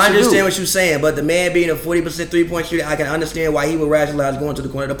was supposed to do. I understand what you're saying, but the man being a 40% 3-point shooter, I can understand why he would rationalize going to the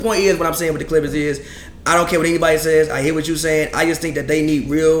corner. The point is, what I'm saying with the Clippers is, I don't care what anybody says. I hear what you're saying. I just think that they need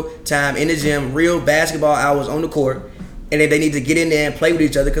real time in the gym, real basketball hours on the court. and then they need to get in there and play with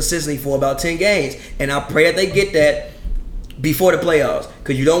each other consistently for about 10 games. And I pray that they get that before the playoffs,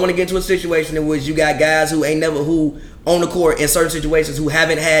 because you don't want to get into a situation in which you got guys who on the court in certain situations who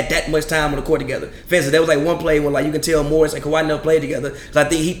haven't had that much time on the court together. For instance, there was like one play where like you can tell Morris and Kawhi never played together. Because I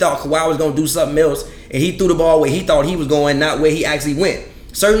think he thought Kawhi was going to do something else, and he threw the ball where he thought he was going, not where he actually went.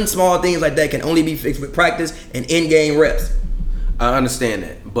 Certain small things like that can only be fixed with practice and in-game reps. I understand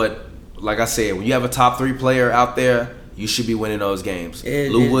that, but like I said, when you have a top 3 player out there, you should be winning those games.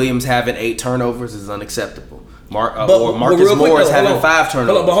 Lou Williams having 8 turnovers is unacceptable. Or Marcus Morris having 5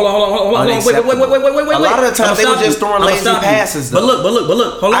 turnovers. Hold on. Wait. A lot of the time they were just throwing lazy passes. But look.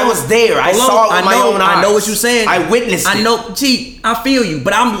 Hold on. I was there. I saw it with my own eyes. I know what you're saying. I witnessed it. I know. Gee, I feel you,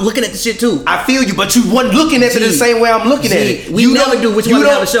 but I'm looking at the shit too. I feel you, but you weren't looking at it the same way I'm looking at it. We never do which one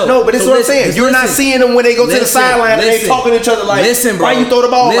on the show. No, but that's what I'm saying. You're not seeing them when they go to the sideline and they talking to each other like, why you throw the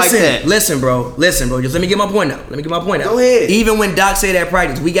ball like that? Listen, bro. Just let me get my point out. Go ahead. Even when Doc said at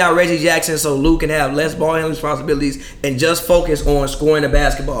practice, we got Reggie Jackson so Luke can have less ball handling responsibilities and just focus on scoring the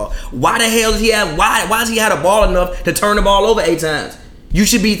basketball. Why the hell does he have? Why does he have the ball enough to turn the ball over 8 times? You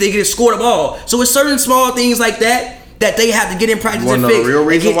should be thinking to score the ball. So it's certain small things like that they have to get in practice and fix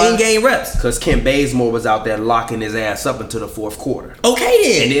and get in-game reps. Because Kent Bazemore was out there locking his ass up into the 4th quarter. Okay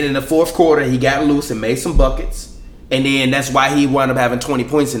then. And then in the 4th quarter, he got loose and made some buckets. And then that's why he wound up having 20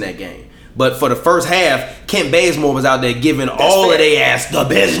 points in that game. But for the first half, Kent Bazemore was out there giving all of their ass the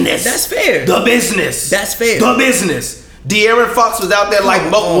business. That's fair. The business. That's fair. The business. De'Aaron Fox was out there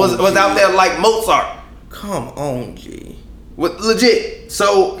was out there like Mozart. Come on, G. Legit.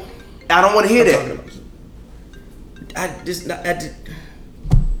 So I don't want to hear that.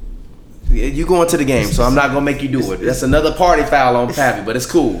 You going to the game, so I'm not gonna make you do it. That's another party foul on Pappy, but it's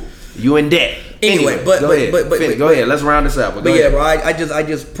cool. You in debt. Anyway, go ahead. Let's round this up. But yeah, bro, I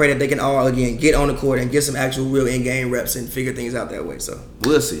just pray that they can all again get on the court and get some actual real in-game reps and figure things out that way. So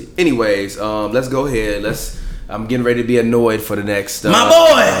we'll see. Anyways, let's go ahead. I'm getting ready to be annoyed for the next. My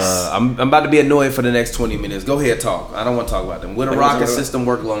boys. I'm about to be annoyed for the next 20 minutes. Go ahead, talk. I don't want to talk about them. Will the Rocket system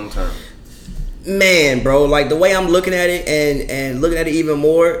work long term? Man, bro, like the way I'm looking at it and looking at it even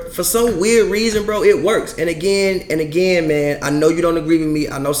more, for some weird reason, bro, it works. And again, man, I know you don't agree with me.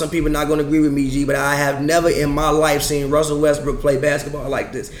 I know some people are not going to agree with me, G, but I have never in my life seen Russell Westbrook play basketball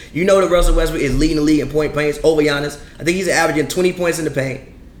like this. You know that Russell Westbrook is leading the league in point paints over Giannis. I think he's averaging 20 points in the paint.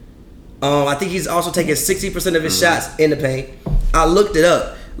 I think he's also taking 60% of his shots in the paint. I looked it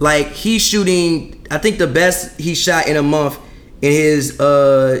up. Like, he's shooting, I think the best he shot in a month in his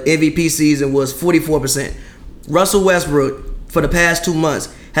MVP season was 44%. Russell Westbrook, for the past 2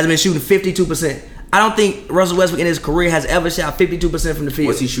 months, has been shooting 52%. I don't think Russell Westbrook in his career has ever shot 52% from the field.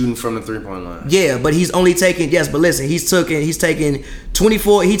 What's he shooting from the 3-point line? Yeah, but he's only taken, but listen, he's taken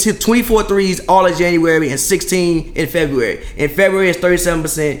 24, he took 24 threes all of January and 16 in February. In February, it's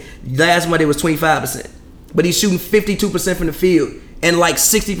 37%. Last month, it was 25%. But he's shooting 52% from the field and like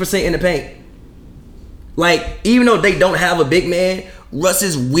 60% in the paint. Like, even though they don't have a big man, Russ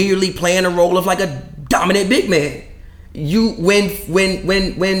is weirdly playing a role of like a dominant big man. When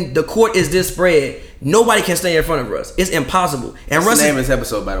the court is this spread, nobody can stay in front of Russ. It's impossible. And What's the name of this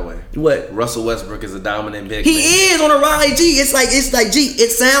episode, by the way? What? Russell Westbrook is a dominant big man. He is on a ride, G. It's like, G,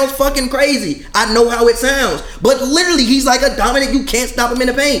 it sounds fucking crazy. I know how it sounds. But literally, he's like a dominant, you can't stop him in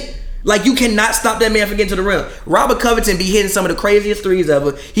the paint. Like, you cannot stop that man from getting to the rim. Robert Covington be hitting some of the craziest threes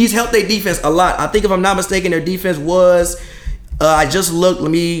ever. He's helped their defense a lot. I think, if I'm not mistaken, their defense was, I just looked,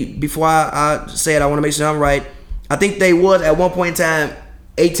 before I say it, I want to make sure I'm right. I think they was, at one point in time,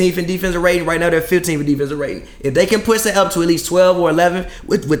 18th in defensive rating. Right now, they're 15th in defensive rating. If they can push that up to at least 12 or 11,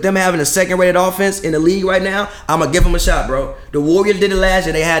 with them having a second-rated offense in the league right now, I'm going to give them a shot, bro. The Warriors did it last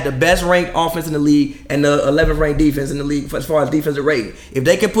year. They had the best-ranked offense in the league and the 11th-ranked defense in the league as far as defensive rating. If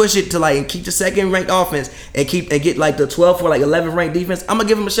they can push it to, like, and keep the second-ranked offense and get, like, the 12th or, like, 11th-ranked defense, I'm going to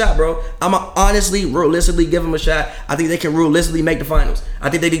give them a shot, bro. I'm going to honestly, realistically give them a shot. I think they can realistically make the finals. I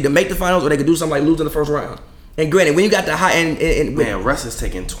think they need to make the finals, or they could do something like lose in the first round. And granted, when you got the high and man, Russ is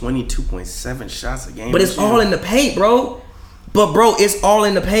taking 22.7 shots a game. But it's all in the paint, bro. It's all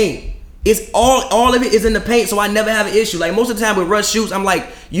in the paint. It's all of it is in the paint, so I never have an issue. Like, most of the time with Russ shoots, I'm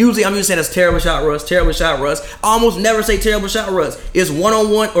usually saying that's terrible shot Russ. I almost never say terrible shot Russ. It's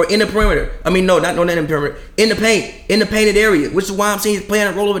one-on-one or in the perimeter. I mean, not in the perimeter. In the paint. In the painted area. Which is why I'm saying he's playing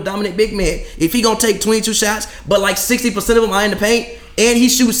a role of a dominant big man. If he gonna take 22 shots, but like 60% of them are in the paint, and he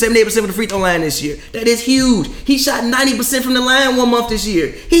shoots 78% from the free throw line this year. That is huge. He shot 90% from the line 1 month this year.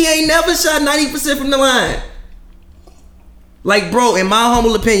 He ain't never shot 90% from the line. Like, bro, in my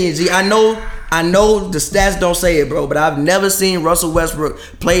humble opinion, G, I know I know the stats don't say it, bro, but I've never seen Russell Westbrook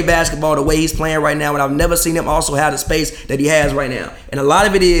play basketball the way he's playing right now, and I've never seen him also have the space that he has right now. And a lot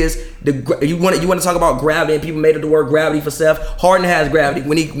of it is you want to talk about gravity, and people made up the word gravity for Steph. Harden has gravity.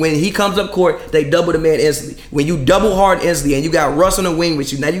 When he comes up court, they double the man instantly. When you double Harden instantly, and you got Russ on the wing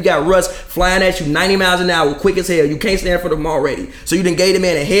with you, now you got Russ flying at you 90 miles an hour, quick as hell. You can't stand for them already. So you done gave the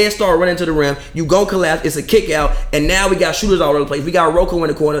man a head start running to the rim. You gon' collapse. It's a kick out, and now we got shooters all over the place. We got Rocco in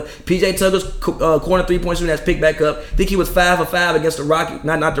the corner. PJ Tucker's corner 3-point shooting that's picked back up. I think he was 5 for 5 against the Rockets,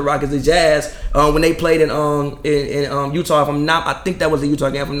 not the Rockets, the Jazz, when they played in Utah. I think that was the Utah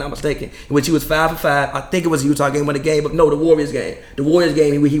game, if I'm not mistaken, in which he was 5 for 5. I think it was the Utah game, but the Warriors game. The Warriors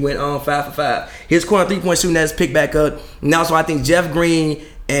game, he went 5 for 5. His corner 3-point shooting that's picked back up. Now, so I think Jeff Green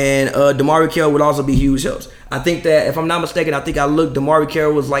and DeMarre Carroll would also be huge helps. I think that, if I'm not mistaken, DeMarre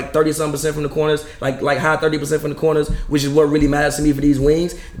Carroll was like 30-something% from the corners, like high 30% from the corners, which is what really matters to me for these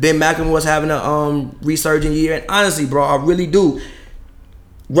wings. Ben McLemore was having a resurging year, and honestly, bro, I really do.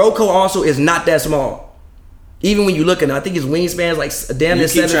 Rocco also is not that small. Even when you look at him, I think his wingspan is like damn near 7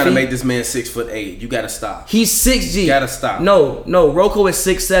 feet. You keep trying to make this man 6'8". You gotta stop. He's 6G. You gotta stop. No, Rocco is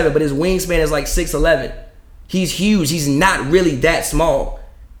 6'7", but his wingspan is like 6'11". He's huge. He's not really that small.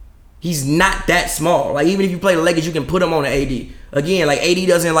 He's not that small. Like, even if you play the Lakers, you can put him on an AD. Again, like, AD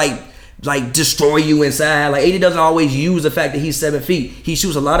doesn't like destroy you inside. Like, AD doesn't always use the fact that he's 7 feet. He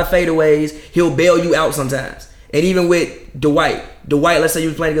shoots a lot of fadeaways. He'll bail you out sometimes. And even with Dwight, let's say you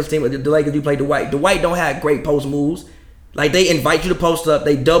was playing against a team with the Lakers, you play Dwight. Dwight don't have great post moves. Like, they invite you to post up,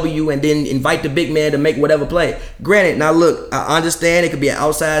 they double you, and then invite the big man to make whatever play. Granted, now look, I understand it could be an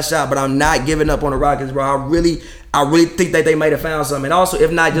outside shot, but I'm not giving up on the Rockets, bro. I really think that they might have found something. And also,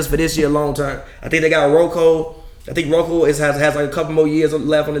 if not just for this year, long term, I think they got Rocco. I think Rocco has like a couple more years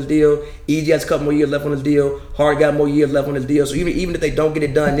left on his deal. EG has a couple more years left on his deal. Hard got more years left on his deal. So even if they don't get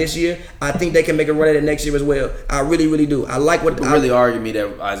it done this year, I think they can make a run at it next year as well. I really, really do. I like what. People really argue me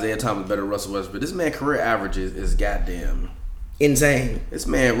that Isaiah Thomas is better than Russell Westbrook. This man career average is goddamn insane. This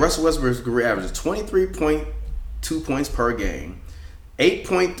man, Russell Westbrook's career average is 23.2 points per game,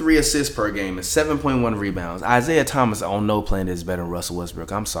 8.3 assists per game, and 7.1 rebounds. Isaiah Thomas on no planet is better than Russell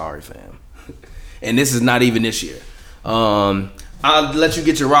Westbrook. I'm sorry, fam. And this is not even this year. I'll let you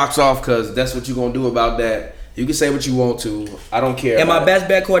get your rocks off because that's what you're going to do about that. You can say what you want to. I don't care. And my best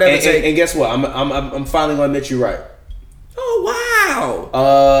backcourt ever take. And guess what? I'm finally going to admit you're right. Oh,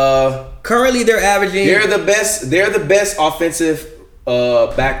 wow. Currently, they're averaging. They're the best offensive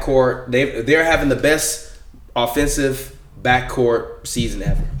backcourt. They're having the best offensive backcourt season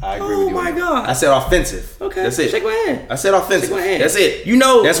ever. I agree with you. Oh my God! I said offensive. Okay, that's it. Shake my hand. I said offensive. Shake my hand. That's it. You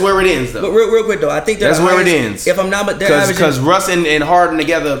know, that's where it ends, though. But real quick though, I think that's where it ends. If I'm not, but because Russ and Harden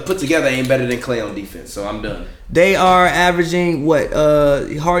put together ain't better than Clay on defense. So I'm done. They are averaging what?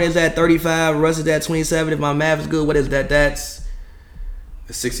 Harden's at 35. Russ is at 27. If my math is good, what is that? That's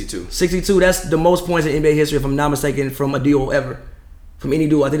 62. 62. That's the most points in NBA history, if I'm not mistaken, from a duo ever. From any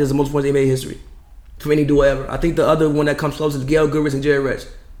duo, I think that's the most points in NBA history. From any duo ever. I think the other one that comes close is Gail Goodrich and Jerry Rich,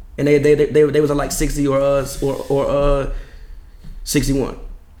 and they was at like 60 or 61. So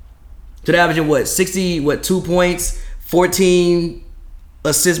they're averaging what? 2 points, 14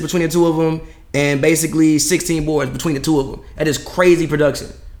 assists between the two of them, and basically 16 boards between the two of them. That is crazy production.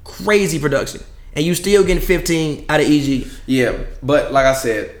 Crazy production. And you still getting 15 out of EG. Yeah, but like I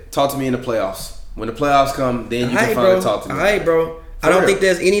said, talk to me in the playoffs. When the playoffs come, then you can finally talk to me. All right, bro. I don't think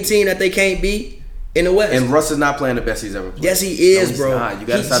there's any team that they can't beat in the West. And Russ is not playing the best he's ever played. Yes, he is, bro. Not. You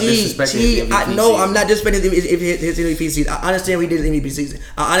gotta stop disrespecting his MVP season. I'm not disrespecting his MVP season. I understand what he did his MVP season.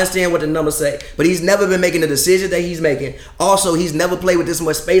 I understand what the numbers say. But he's never been making the decisions that he's making. Also, he's never played with this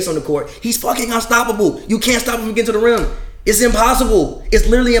much space on the court. He's fucking unstoppable. You can't stop him from getting to the rim. It's impossible. It's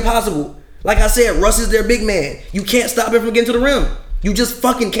literally impossible. Like I said, Russ is their big man. You can't stop him from getting to the rim. You just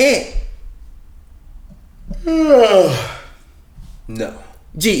fucking can't. No.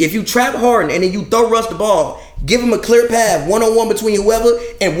 Gee, if you trap Harden and then you throw Russ the ball, give him a clear path, one-on-one between whoever,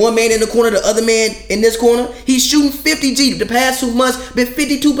 and one man in the corner, the other man in this corner, he's shooting 50 G. The past 2 months, been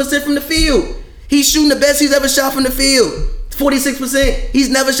 52% from the field. He's shooting the best he's ever shot from the field. 46%. He's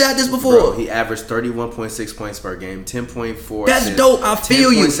never shot this before. Bro, he averaged 31.6 points per game, 10.4 That's dope. I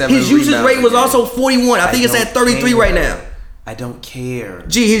feel you. His usage rate was also 41. I think it's at 33 right now. I don't care.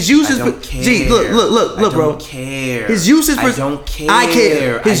 G, his usage. I don't care. G, look, bro. I don't care. His usage. I don't care. I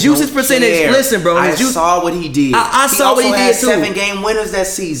care. His usage percentage. Care. Listen, bro. I saw what he did. I saw what he did too. 7-game winners that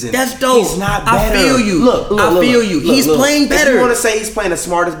season. That's dope. He's not better. I feel you. Look. I feel you. He's playing better. If you want to say he's playing the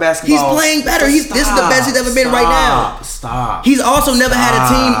smartest basketball, he's playing better. This is the best he's ever been right now. Stop. He's also never had a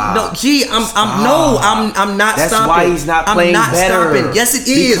team. No, G, I'm not That's stopping. why he's not playing I'm not better. stopping. Yes, it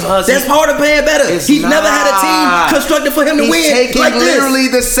is. Because That's part of playing better. He's never had a team constructed for him to win taking like this. literally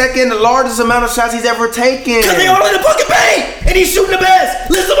the second largest amount of shots he's ever taken. Because they all in the fucking paint, and he's shooting the best.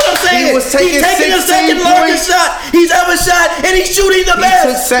 Listen to what I'm saying. He's taking the second largest shot he's ever shot, and he's shooting the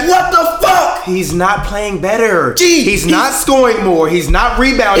best. What the fuck? He's not playing better. Gee, he's not scoring more. He's not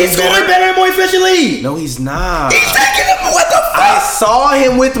rebounding. He's scoring better and more efficiently. No, he's not. He's taking it. What the fuck? I saw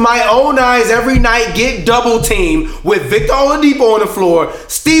him with my own eyes every night get double teamed with Victor Oladipo on the floor,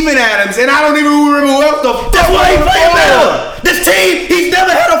 Steven Adams, and I don't even remember who else the fuck. That's why he playing better. This team, he's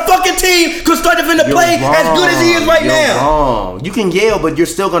never had a fucking team constructed in the play as good as he is right now. Wrong. You can yell, but you're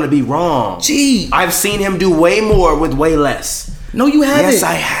still gonna be wrong. Gee, I've seen him do way more with way less. No, you haven't. Yes,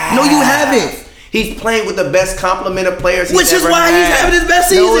 I have. No, you haven't. He's playing with the best complement of players he's Which is ever why had. he's having his best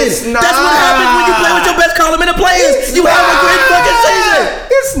season. No, it's not. That's what happens when you play with your best complement of players. You have a great fucking season.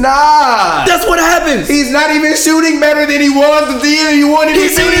 It's not. That's what happens. He's not even shooting better than he was the year he wanted to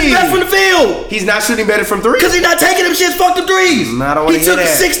He's be. shooting his best from the field. He's not shooting better from three. Because he's not taking them shits fucked the threes. I don't want to He hear took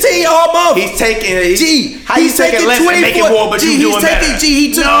that. 16 all month. He's taking. How you taking less and making more, but you doing better?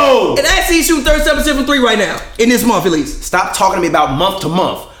 He took. No. And actually, he's shooting 37% from three right now in this month at least. Stop talking to me about month to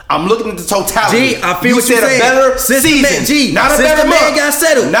month. I'm looking at the totality. G, I feel what you're saying. You said a better season, not a better month. Man got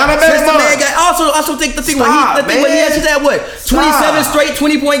settled. Not a better month. Man got, also think the thing when he actually had what? 27 straight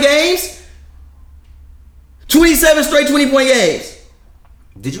 20-point games. 27 straight 20-point games.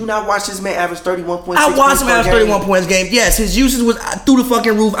 Did you not watch this man average 31.6? I watched him average 31 points game. Yes, his usage was through the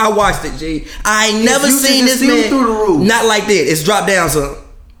fucking roof. I watched it, G. I ain't never seen this man through the roof. Not like that. It's dropped down some.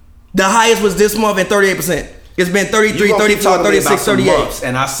 The highest was this month at 38%. It's been 33, 34, 36, 38.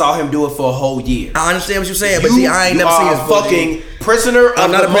 And I saw him do it for a whole year. I understand what you're saying, but see, I ain't never seen this fucking prisoner of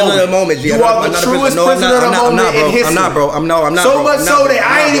I'm not a prisoner of the moment, G. You are the truest prisoner of the moment in history. I'm not, bro. I'm not, so bro. much so that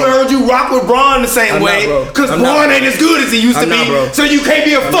I ain't even heard you rock with Braun the same way. Because Braun ain't as good as he used to be. So you can't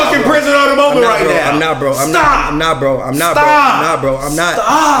be a fucking prisoner of the moment right now. I'm not, bro. Stop. I'm not, bro. I'm not,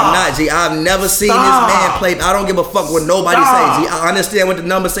 G. I've never seen this man play. I don't give a fuck what nobody says, G. I understand what the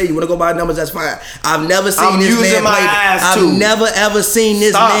numbers say. You want to go by the numbers, that's fine. I've never seen this man play. I've never ever seen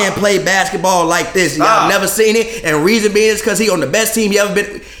this man play basketball like this. I've never seen it, and reason being is because he on the best team he ever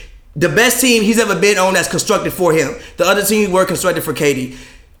been. The best team he's ever been on that's constructed for him. The other teams were constructed for KD.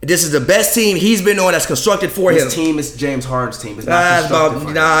 This is the best team he's been on that's constructed for him. His team is James Harden's team. It's not constructed for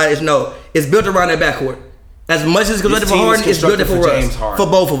him. It's built around that backcourt. As much as it's constructed for Harden, it's built for James Harden.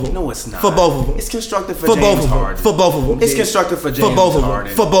 For both of them. No, it's not. For both of them. It's constructed for James Harden. For both of them. It's constructed for James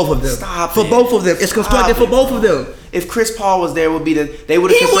Harden. For both of them. Stop For both of them. It's constructed for both of them. If Chris Paul was there, they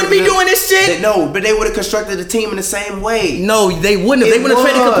would have. He wouldn't be doing this shit. No, but they would have constructed the team in the same way. No, they wouldn't have. They would have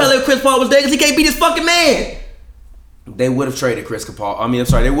traded Capella if Chris Paul was there because he can't beat his fucking man. They would have traded Chris Capella.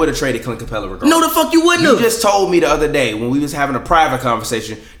 They would have traded Clint Capella regardless. No, the fuck you wouldn't have. You just told me the other day when we was having a private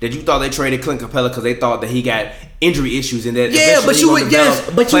conversation that you thought they traded Clint Capella because they thought that he got injury issues and that but you would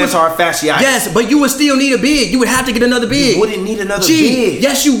plantar fasciitis. Yes, but you would still need a big. You would have to get another big. You wouldn't need another big.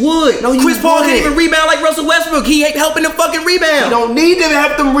 Yes, you would. No, Chris Paul can't even rebound like Russell Westbrook. He ain't helping them fucking rebound. You don't need to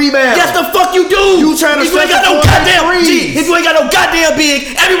help them rebound. Yes, the fuck you do. You trying to if you ain't got no goddamn if you ain't got no goddamn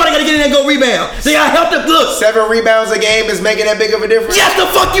big, everybody gotta get in there and go rebound. They gotta help them. Look, 7 rebounds a game is making that big of a difference. Yes, the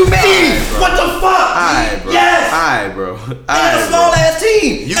fuck you mean? What the fuck? Alright, bro. Yes. Alright, bro. They got a small ass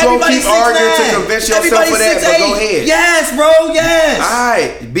team. You gonna keep arguing to convince yourself of that, but go ahead. Yes, bro. Yes.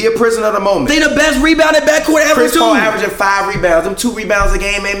 Alright, be a prisoner of the moment. They the best rebounding backcourt ever. Chris Paul averaging 5 rebounds. Them 2 rebounds a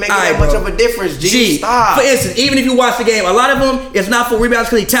game ain't making that much of a difference. G, stop. For instance, even if you watch the game, a lot of them it's not for rebounds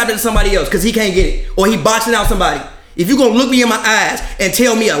because he tapped into somebody else because he can't get it or he boxing out somebody. If you're gonna look me in my eyes and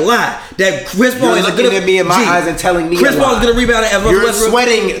tell me a lie that Chris Paul is looking at me in my eyes and telling me Chris Paul is gonna rebound as Russell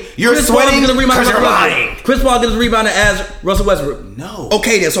Westbrook. You're sweating because you're lying. Chris Paul gonna rebound as Russell Westbrook. No.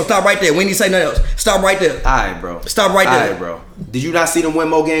 Okay then, so stop right there. We need to say nothing else. Stop right there. Alright, bro. Stop right there. Alright, bro. Did you not see them win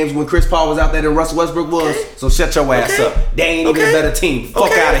more games when Chris Paul was out there than Russell Westbrook was? Okay. So shut your ass Okay. up. They ain't even a better team. Fuck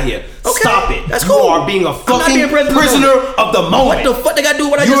Okay. out of here. Okay. Stop it. That's you cool. are being a I'm not fucking being prisoner of the moment. What the fuck they got to do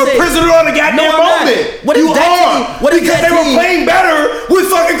with what I You're just said? a prisoner of the goddamn No, I'm not. moment. What is you that are. team? What is because that they were team? playing better with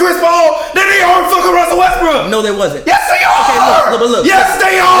fucking Chris Paul than they are with fucking Russell Westbrook. No, they wasn't. Yes, they are. Okay, look. Yes,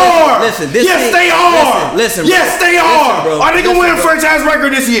 they are. Listen, this yes, team- they are. Listen, bro. yes, they Listen, are. bro. Are they gonna win a Listen, bro. franchise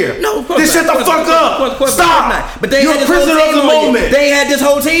record this year? No, of course Then not. shut the Of course fuck not. up. Of course Stop. not. But they You're had a this whole prisoner of team the all year. moment. They had this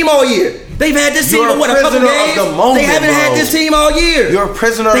whole team all year. They've had this team You're for what, a a couple prisoner of games? the moment, They haven't had bro. this team all year. You're a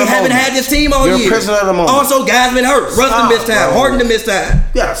prisoner of They the haven't moment. had this team all You're a year. prisoner of the moment. Also, guys been hurt. Russ done missed time. bro. Harden done missed time.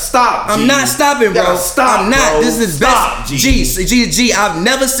 You gotta stop. G. I'm not stopping, bro. You gotta stop. I'm not. Bro. This is stop, best. G. I've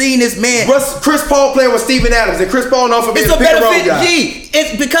never seen this man. Chris Paul playing with Steven Adams, and Chris Paul known for being It's a a pick and better roll fit. guy. G.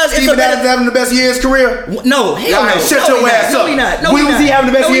 It's because it's a Steven Adams better. having the best year of his career. No, hell Y'all no. shut No, your he ass not. up. No, he not. No, When he was he not.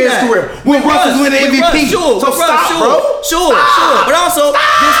 having the best No, he year of his not. career? When Russ was winning With MVP. Russ, sure. So With Russ, stop, sure. bro. Sure. But also,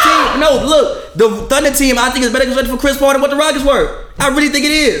 this team. No, look, the Thunder team. I think is better constructed for Chris Paul than what the Rockets were. I really think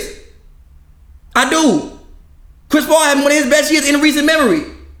it is. I do. Chris Paul had one of his best years in recent memory.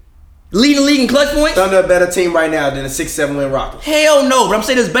 Leading the league in clutch points. Thunder a better team right now than a 6-7 win Rockets. Hell no, but I'm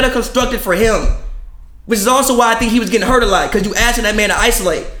saying it's better constructed for him. Which is also why I think he was getting hurt a lot. Because you asking that man to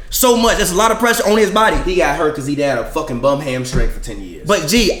isolate so much. There's a lot of pressure on his body. He got hurt because he had a fucking bum hamstring for 10 years. But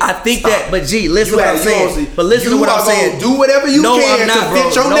G, I think Stop. that. But G, listen You to what I'm had- saying. you But listen to what I'm are gonna saying. do whatever you No, can I'm not, to bro.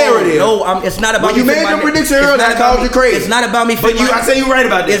 fit your No, narrative. No, it's not about When me you made fitting your my- prediction it's earlier, not I about called me- you crazy. It's not about me But fitting my- I say you right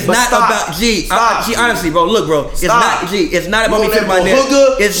about this. It's but not stop. about G. Stop, G, G. honestly, bro. Look, bro. It's Stop. not G. It's not about You me gonna fitting my let narrative.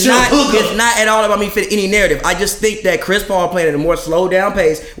 Booger It's shoot not. Booger. It's not at all about me fitting any narrative. I just think that Chris Paul playing at a more slow down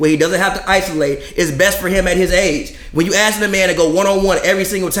pace where he doesn't have to isolate is best for him at his age. When you ask the man to go 1-on-1 every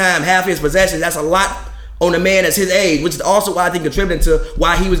single time, half his possessions, that's a lot on a man that's his age, which is also why I think contributing to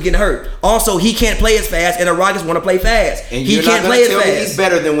why he was getting hurt. Also, he can't play as fast, and the Rockets want to play fast. And He you're can't not play gonna as tell me he's fast.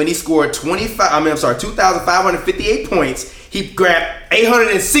 better than when he scored 2,558 points. He grabbed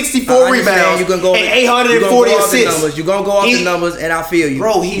 864 I understand rebounds you gonna go and 840 assists. You're gonna go off He- the numbers, and I feel you.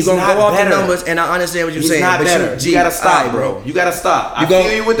 Bro, he's You're gonna not go off better. the numbers, and I understand what you're He's saying. not but better. G, You gotta stop, alright, bro. You gotta stop. I You gon-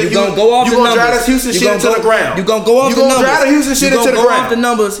 feel you with the you gonna go off you the gonna drive numbers. this Houston You shit gonna into go- the ground. You gonna go off You the gonna numbers. drive the Houston shit You into gonna the go ground. off the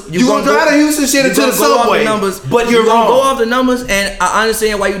numbers. You gonna drive the Houston shit into gonna the go off subway. the numbers, But you're you gonna wrong. go off the numbers, and I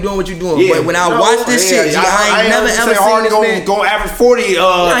understand why you're doing what you're doing. Yeah, But when I no, watch this shit, G, I ain't never heard you ever say Harden seen this man. gonna average 40. he not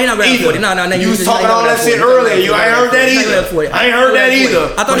gonna average 40. No, You was just- talking he not all gonna that average shit 40. earlier. You ain't heard that He not gonna either. average 40. I ain't heard that He not either. gonna average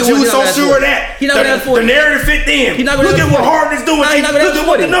 40. I thought But he you was was so gonna average sure of 40. that. He not gonna average 40. The narrative fit then. He not gonna Look at average what 40. Harden is doing. Nah, he not gonna Look at average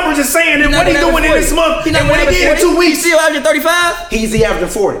what the 40. numbers are saying and He what not he's gonna doing in average this 40. month He not and what gonna he did in average 2 40. He weeks. still averaging 35. He's the averaging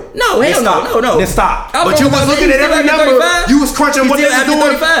 40. No, Then hell stop. no, no. Then stop. I But you was looking at every number. You was crunching what they was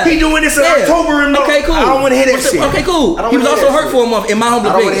doing. He doing this in October and okay, cool. I don't want to hear that shit. Okay, cool. I don't He was wanna also hear that hurt shit. for a month in my humble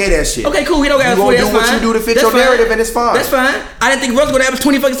I don't opinion. wanna hear that shit. Okay, cool. He don't got You 40. gonna That's do what fine. you do to fit That's your fine. narrative, and it's fine. That's fine. I didn't think Russ was gonna average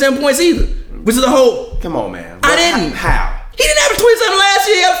 27 points either, which is a whole. Come on, man. I didn't. How? He didn't average 27 last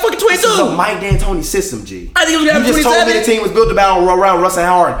year. He averaged fucking This is a 22. Mike D'Antoni system, G. I think he was gonna You average just told me 27. the team was built around Russ and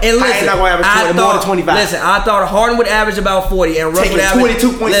Harden. And I listen, ain't not gonna average 20, more than 25. Listen, I thought Harden would average about 40, and Russ Taking would average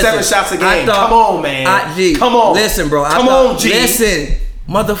 22.7 shots a game. Come on, man. Come on. Listen, bro. Come on, G. Listen,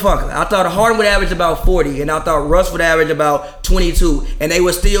 motherfucker. I thought Harden would average about 40, and I thought Russ would average about 22, and they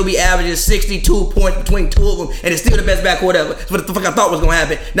would still be averaging 62 points between two of them, and it's still the best backcourt ever. That's what the fuck I thought was gonna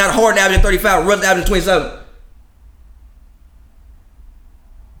happen. Not Harden averaging 35, Russ averaging 27.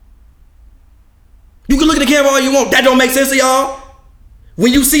 You can look at the camera all you want. That don't make sense to y'all.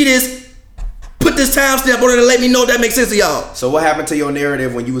 When you see this, put this timestamp on it and let me know if that makes sense to y'all. So what happened to your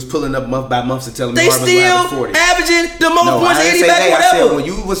narrative when you was pulling up month by month and telling me They Harden was still averaging 40? averaging the most No, points I in didn't any say that. I backcourt said ever. when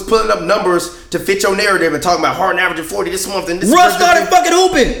you was pulling up numbers to fit your narrative and talking about Harden averaging 40 this month and this Russ started fucking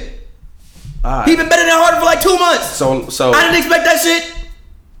hooping. Alright. He been better than Harden for like 2 months. So I didn't expect that shit.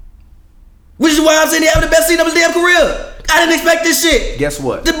 Which is why I'm saying he having the best season of his damn career. I didn't expect this shit. guess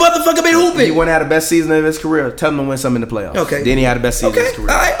what? The motherfucker been He hooping. won out the best season of his career. Tell him to win something in the playoffs. Okay. Then he had the best season of his Okay, career.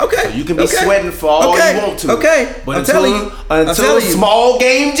 alright, okay. So you can be Okay. sweating for all Okay, you want to. okay. But I'm until, telling you. I'm until telling you. small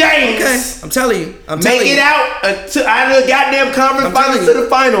game James Okay, I'm telling you. I'm telling make you. it out until out of the goddamn conference I'm finals telling to the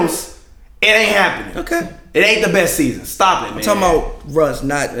finals, it ain't happening. Okay. It ain't the best season. Stop it, man. I'm talking about Russ,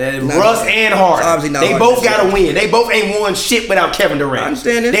 not Russ and Harden. It's obviously not they Harden. both got to win. They both ain't won shit without Kevin Durant. I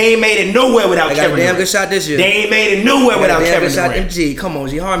understand this. They ain't made it nowhere without They got Kevin a damn Durant. good shot this year. They ain't made it nowhere Got a without damn Kevin good shot. Durant. G, come on,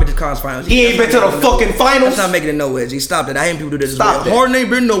 G. Harden been to the conference finals. He ain't been to the fucking finals. That's not making it nowhere, G. Stop that. I hate people do this. Stop that. Harden ain't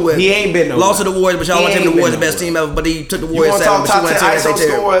been nowhere. He ain't been nowhere. Lost to the Warriors, but y'all He want to take ain't the Warriors been the best team ever, but he took the You Warriors want to 7, talk but top you 10 went to ISO say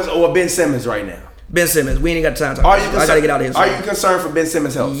terrible. scorers or Ben Simmons right now? Ben Simmons. We ain't got the time to Are talk. you I gotta get out of here. Are you concerned for Ben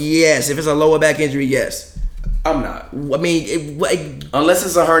Simmons' health? Yes, if it's a lower back injury, yes. I'm not. I mean, Unless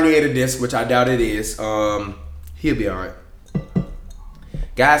it's a herniated disc, which I doubt it is. He'll be all right.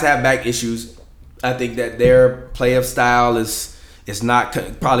 guys have back issues. I think that their play of style is not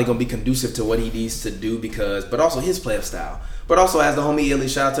probably going to be conducive to what he needs to do but also his play of style. But also, as the homie Illy,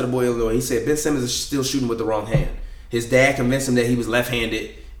 shout out to the boy Illinois, he said Ben Simmons is still shooting with the wrong hand. His dad convinced him that he was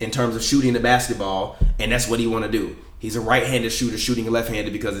left-handed in terms of shooting the basketball, and that's what he want to do. He's a right-handed shooter shooting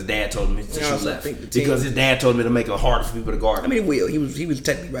left-handed because his dad told him to shoot left. Because his dad told him to make it harder for people to guard him. I mean, he was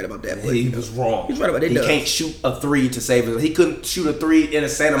technically right about that. But, he was wrong. He was right about that. He can't shoot a three to save it. He couldn't shoot a three in a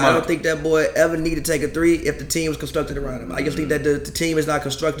Santa Monica. I don't think that boy ever needed to take a three if the team was constructed around him. I just think that the team is not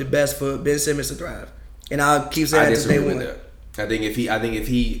constructed best for Ben Simmons to thrive. And I'll keep saying that to day one. I think if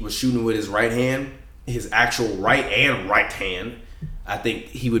he was shooting with his right hand, his actual right hand, I think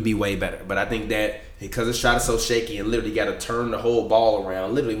he would be way better. But I think that because his shot is so shaky and literally got to turn the whole ball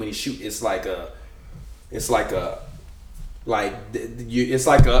around. Literally, when he shoot, actually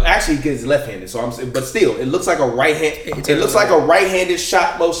he's left-handed. So I'm saying, but still, it looks like a right hand. It looks like a right-handed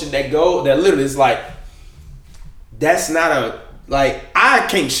shot motion that literally is like. That's not I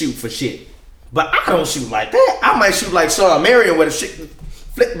can't shoot for shit, but I don't shoot like that. I might shoot like Sean Marion with a shit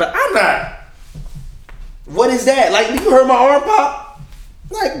flick, but I'm not. What is that? Like, you heard my arm pop?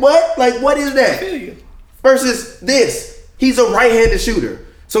 Like, what? Like, what is that? I feel you. Versus this. He's a right-handed shooter.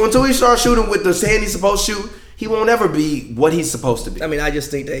 So until he starts shooting with the hand he's supposed to shoot, he won't ever be what he's supposed to be. I mean, I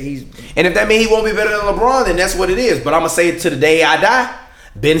just think that he's... And if that means he won't be better than LeBron, then that's what it is. But I'm going to say it to the day I die.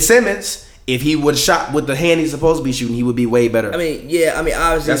 Ben Simmons, if he would have shot with the hand he's supposed to be shooting, he would be way better. I mean, yeah. I mean,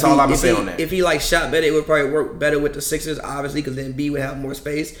 obviously... That's all I'm going to say on that. If he, shot better, it would probably work better with the Sixers, obviously, because then B would have more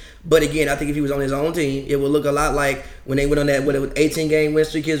space. But again, I think if he was on his own team, it would look a lot like when they went on that 18-game win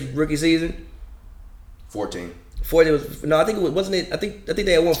streak his rookie season. 14. 40 was... No, I think it was... Wasn't it... I think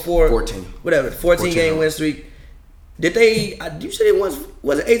they had won 14. Whatever. 14-game win streak. Did they? You said it was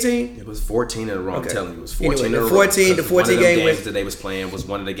it 18? It was 14 in a row. Okay. I'm telling you, it was 14 anyway, in a row. The 14 game games that they was playing was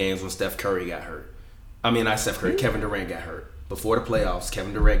one of the games when Steph Curry got hurt. I mean, not Steph Curry. Kevin Durant got hurt before the playoffs.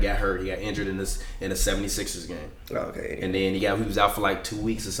 Kevin Durant got hurt. He got injured in the 76ers game. Oh, okay. And then he was out for like 2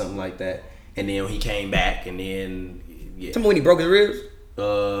 weeks or something like that. And then he came back, and then Tell me when he broke his ribs.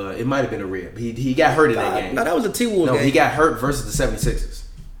 It might have been a rib. He got hurt in that game. No, that was a T-Wolves game. No, he got hurt versus the 76ers.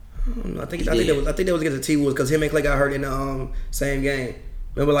 I think that was against the T-Wolves because him and Clay got hurt in the same game.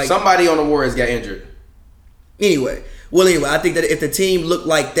 Remember, somebody on the Warriors got injured. Anyway, I think that if the team looked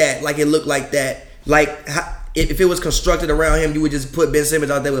like that, if it was constructed around him, you would just put Ben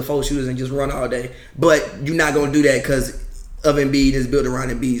Simmons out there with 4 shooters and just run all day. But you're not gonna do that because of Embiid is built around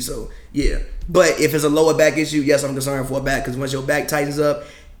Embiid. So yeah. But if it's a lower back issue, yes, I'm concerned for a back because once your back tightens up,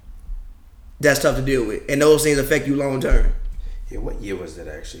 that's tough to deal with, and those things affect you long term. Yeah, what year was that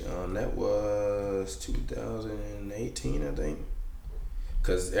actually? That was 2018, I think.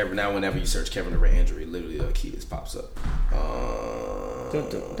 Because every now and whenever you search Kevin Durant injury, literally the keys pops up.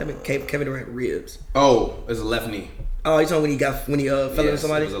 That mean Kevin Durant ribs. Oh, it's a left knee. Oh, you talking when he fell into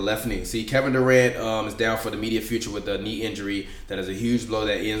somebody? It was a left knee. See, Kevin Durant is down for the immediate future with a knee injury that is a huge blow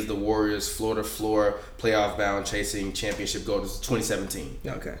that ends the Warriors' floor-to-floor playoff-bound chasing championship goal. It was 2017.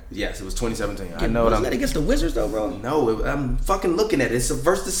 Okay. Yes, it was 2017. I know. Wasn't that against the Wizards though, bro? No, I'm fucking looking at it. It's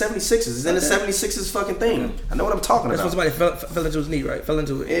versus the 76ers. It's in the 76ers fucking thing. Okay. I know what I'm talking about. That's when somebody fell into his knee, right? Fell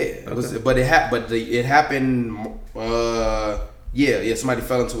into it. Yeah, okay. It happened. Yeah. Somebody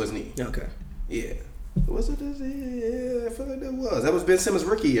fell into his knee. Okay. Yeah. Was it this year? Yeah, I feel like that was. That was Ben Simmons'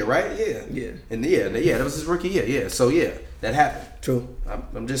 rookie year, right? Yeah. Yeah. And that was his rookie year. Yeah. So yeah, that happened. True.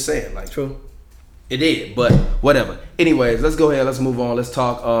 I'm just saying, true. It did, but whatever. Anyways, let's go ahead. Let's move on. Let's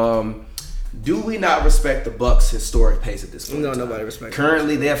talk. Do we not respect the Bucks' historic pace at this point? No, nobody respects.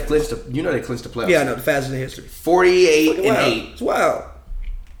 Currently, they have clinched. They clinched the playoffs. Yeah, I know, the fastest in history. 48-8. It's wild.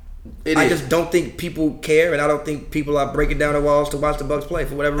 I just don't think people care, and I don't think people are breaking down the walls to watch the Bucks play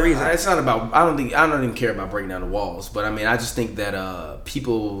for whatever reason. It's not about. I don't even care about breaking down the walls, but I mean, I just think that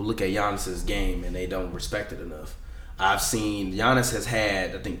people look at Giannis's game and they don't respect it enough. I've seen Giannis has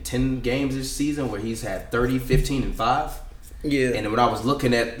had, I think, 10 games this season where he's had 30, 15, and 5. Yeah. And when I was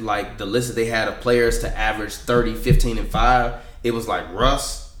looking at the list that they had of players to average 30, 15, and 5, it was like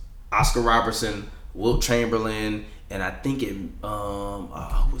Russ, Oscar Robertson, Wilt Chamberlain. And I think who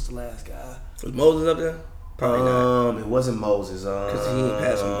was the last guy? Was Moses up there? Probably not. It wasn't Moses. Because he ain't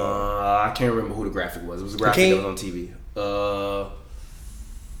passing the ball. I can't remember who the graphic was. It was a graphic that was on TV.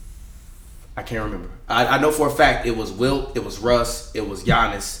 I can't remember. I know for a fact it was Wilt, it was Russ, it was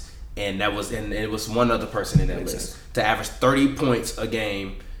Giannis, and it was one other person in that list to average 30 points a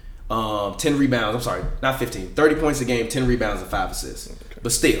game, 10 rebounds. I'm sorry, not 15. 30 points a game, 10 rebounds, and 5 assists. Okay.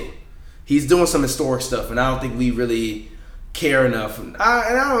 But still. He's doing some historic stuff, and I don't think we really care enough. I'm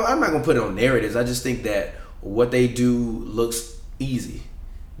not going to put it on narratives. I just think that what they do looks easy.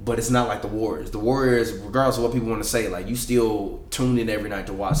 but it's not like the Warriors. The Warriors, regardless of what people want to say, like you still tune in every night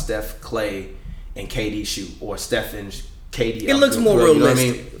to watch Steph, Clay, and KD shoot, or Steph and KD. It looks more realistic.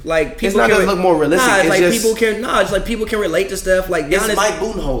 You know what I mean? Like people it's not gonna look more realistic. Nah, it's like just, people can. Nah, it's like people can relate to stuff. Like it's Giannis, Mike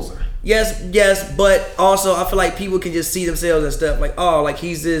Budenholzer. Yes, but also I feel like people can just see themselves and stuff. Like, oh, like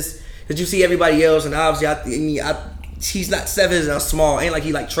he's this, because you see everybody else, and obviously, he's not 7 and small. Ain't like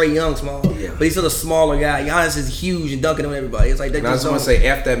he like Trae Young small, yeah. But he's still a smaller guy. Giannis is huge and dunking on everybody. It's like that. I just want to say,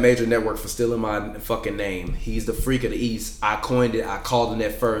 F that major network for stealing my fucking name. He's the freak of the East. I coined it. I called him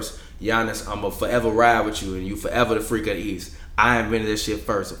that first. Giannis, I'm gonna forever ride with you, and you forever the freak of the East. I invented this shit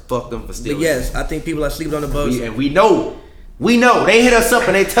first. So fuck them for stealing. But yes, I think people are sleeping on the Bucks. And we know. They hit us up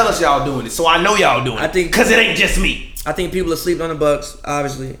and they tell us y'all doing it. So I know y'all doing it. Because it ain't just me. I think people are sleeping on the Bucks.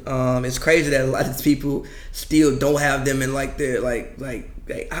 Obviously, it's crazy that a lot of people still don't have them in like their like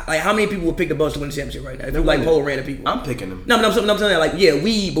how many people would pick the Bucks to win the championship right now? If you like poll random people, I'm picking them. No, I'm telling you, like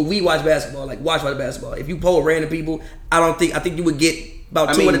we watch basketball. Like watch basketball. If you poll random people, I think you would get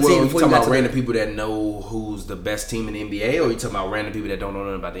about 2 teams before you talking got about to random people that know who's the best team in the NBA, or you talking about random people that don't know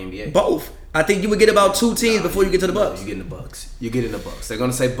nothing about the NBA? Both. I think you would get about 2 teams before you get to the Bucks. You get in the Bucks. You get in the Bucks. They're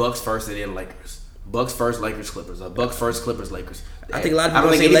gonna say Bucks first and then Lakers. Bucks first, Lakers, Clippers. Bucks first, Clippers, Lakers. I think a lot of people. I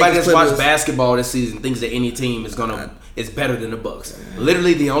don't think anybody that's Clippers. watched basketball this season thinks that any team is better than the Bucks.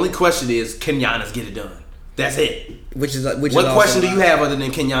 Literally, the only question is, can Giannis get it done? That's it. Which what question do you have other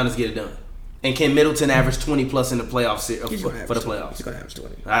than can Giannis get it done? And can Middleton average 20 plus in the playoffs for the playoffs? He's gonna average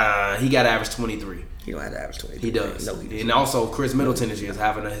 20. He got to average 23. He don't have to average 20. He does. No, he doesn't. And also, Chris Middleton this year is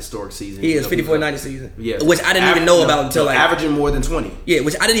having a historic season. He is 54-90 season. Yeah, which I didn't even know about until like averaging more than 20. Yeah,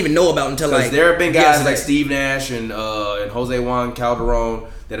 which I didn't even know about until like there have been guys like Steve Nash and Jose Juan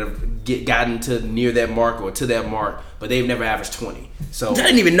Calderon that have gotten to near that mark or to that mark, but they've never averaged 20. So I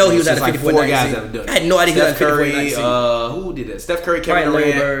didn't even know he was at a 54-90 4 guys that have done it. I had no idea he was at a 54-90 season. Who did that? Steph Curry, Kevin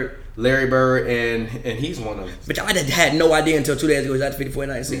Durant, Larry Bird, and he's one of them. But I had no idea until 2 days ago he was at the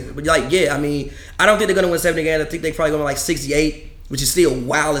 54-90 season. But I mean, I don't think they're gonna win 70 games. I think they're probably gonna win like 68, which is still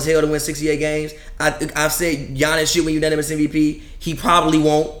wild as hell to win 68 games. I've said Giannis should win unanimous MVP. He probably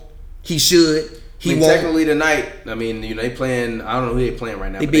won't. He should. He won't. Technically tonight, they playing. I don't know who they playing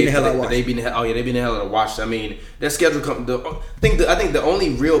right now. They beating the hell out of Washington. They beating the hell out of Washington. I mean, their schedule I think the only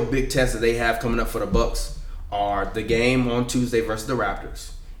real big test that they have coming up for the Bucks are the game on Tuesday versus the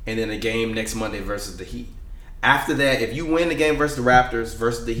Raptors, and then the game next Monday versus the Heat. After that, if you win the game versus the Raptors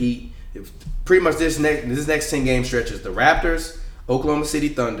versus the Heat, pretty much this next 10 game stretch is the Raptors, Oklahoma City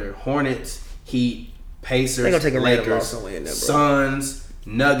Thunder, Hornets, Heat, Pacers, Lakers, Suns,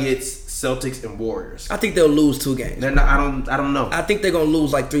 Nuggets, Celtics, and Warriors. I think they'll lose 2 games. They're not. I don't know. I think they're gonna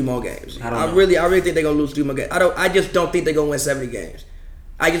lose like 3 more games. I really think they're gonna lose 3 more games. I just don't think they're gonna win 70 games.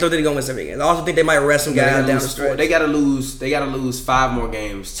 I just don't think they're gonna win 70 games. I also think they might rest some guys down the stretch. They gotta lose 5 more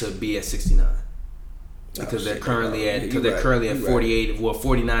games to be at 69. Because they're currently at 48,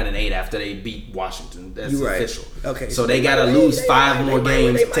 49-8 after they beat Washington. That's official. Okay. So they gotta lose 5 more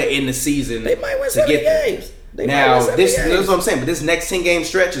games to end the season. They might win 70 games. Now this is what I'm saying, but this next 10 game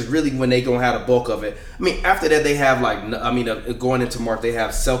stretch is really when they gonna have the bulk of it. I mean, after that they have going into March they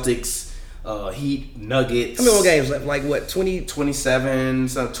have Celtics, Heat, Nuggets. How many more games left? Like what, 20? 27,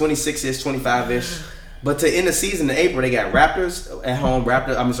 26-ish, 25-ish. But to end the season in April, they got Raptors at home,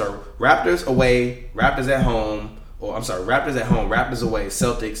 Raptors away, Raptors at home, Raptors at home, Raptors away,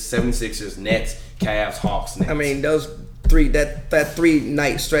 Celtics, 76ers, Nets, Cavs, Hawks, Nets. I mean, those 3 that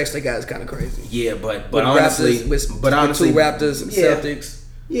 3-night stretch they got is kind of crazy. Yeah, but honestly, with 2 Raptors and Celtics.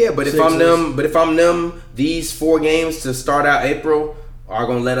 Yeah, but if I'm them, these 4 games to start out April are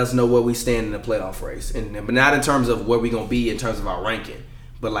gonna let us know where we stand in the playoff race, but not in terms of where we gonna be in terms of our ranking,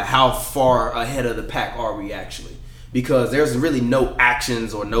 but like how far ahead of the pack are we actually? Because there's really no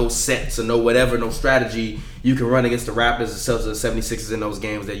actions or no sets or no strategy you can run against the Raptors, the Celtics, the 76ers in those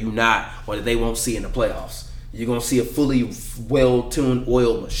games that that they won't see in the playoffs. You're gonna see a fully well-tuned,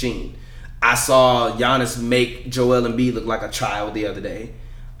 oiled machine. I saw Giannis make Joel Embiid look like a child the other day.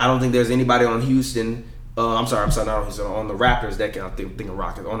 I don't think there's anybody on Houston. Not on Houston. On the Raptors that can. I'm thinking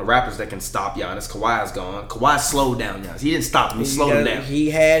Rockets. On the Raptors that can stop Giannis. Kawhi's gone. Kawhi slowed down Giannis. He didn't stop him. He slowed him down. He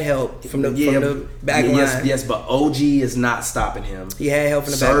had help from the back line. Yes, but OG is not stopping him. He had help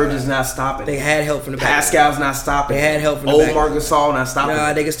from the back line. Serge is not stopping him. They had help from the back line. Pascal's not stopping him. They had help from the back line. Old Marc Gasol not stopping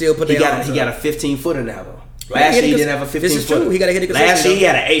him. They can still put their arms up. He got a 15-footer now though. Last year he didn't have a 15-footer. This is true. He got to hit it consistently. Last year he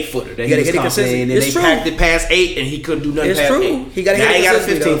had an 8-footer. He got to hit it consistently. And they packed it past 8 and he couldn't do nothing past 8. It's true. He got to hit it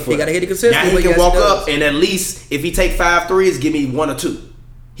consistently. Now he got a 15-footer. He got to hit it consistently. Now he can walk up and at least if he take 5 threes, give me 1 or 2.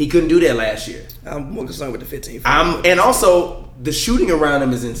 He couldn't do that last year. I'm more concerned with the 15-footer. And also the shooting around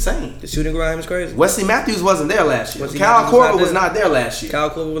him is insane. The shooting around him is crazy. Wesley Matthews wasn't there last year. Wesley Kyle Matthews Korver was not there last year. Kyle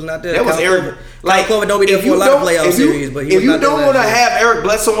Korver was not there. That was Kyle Eric. Korver, Kyle Korver don't be there if for a you lot of don't- playoff if you- series, but he if was you not there don't last want to year. have Eric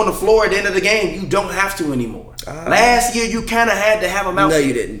Bledsoe on the floor at the end of the game, you don't have to anymore. Last year, you kind of had to have him out. No,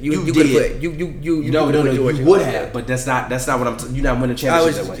 you didn't. You did. could put you No, could put George you Hill would out have, there. but that's not what I'm. You're not winning I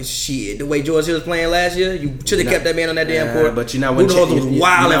championships that way. was shit. The way George Hill was playing last year, you should have kept that man on that damn court. But you're not winning. Budenholzer was You're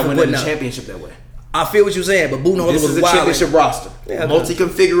wilding not for winning putting the out. championship that way. I feel what you're saying, but Budenholzer This was is a wilding. championship roster. Yeah,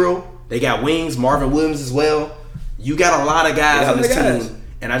 Multi-configural. They got wings, Marvin Williams as well. You got a lot of guys on this team,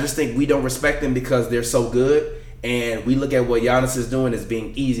 and I just think we don't respect them because they're so good, and we look at what Giannis is doing as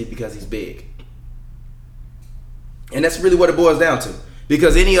being easy because he's big. And that's really what it boils down to.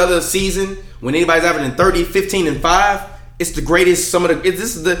 Because any other season, when anybody's averaging 30, 15, and 5, it's the greatest.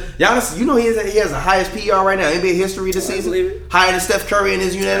 This is the Giannis. You know he has the highest PR right now in NBA history this season. believe it. Higher than Steph Curry in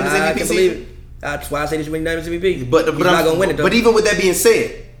his unanimous I MVP can season. believe it. That's why I say they should win unanimous MVP. But He's not gonna win it though. But even with that being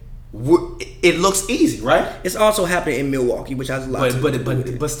said, it looks easy, right? It's also happening in Milwaukee, which has a lot to do with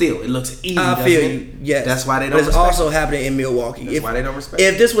it. But still, it looks easy. I doesn't feel it? you. Yes, That's why they don't. But it's respect also it. happening in Milwaukee. That's why they don't respect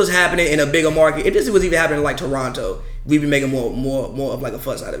If it. this was happening in a bigger market, if this was even happening in like Toronto, we'd be making more of like a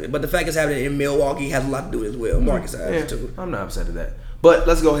fuss out of it. But the fact it's happening in Milwaukee has a lot to do with it as well. Market size Yeah, too. I'm not upset at that. But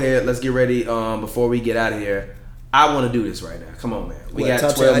let's go ahead. Let's get ready. Before we get out of here, I want to do this right now. Come on, man. We got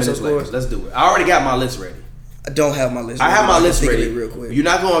top 12 10 minutes ISO left. scores? Let's do it. I already got my list ready. I don't have my list. I have my can list think of ready. it real quick. You're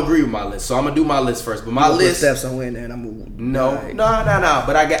not gonna agree with my list, so I'm gonna do my list first. But my Put list, Steph somewhere in there, and I'm moving. no.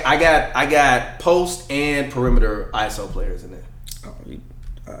 But I got post and perimeter ISO players in there.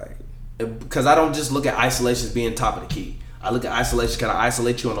 All right. Because I don't just look at isolation as being top of the key. I look at isolation. Can I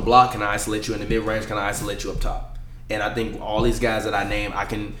isolate you on the block? Can I isolate you in the mid range? Can I isolate you up top? And I think all these guys that I name, I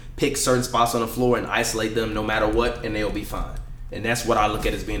can pick certain spots on the floor and isolate them no matter what, and they'll be fine. And that's what I look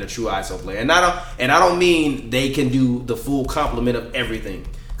at as being a true ISO player. And I don't mean they can do the full complement of everything,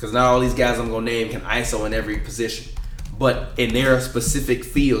 because not all these guys I'm gonna name can ISO in every position. But in their specific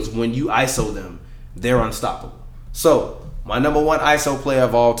fields, when you ISO them, they're unstoppable. So my number one ISO player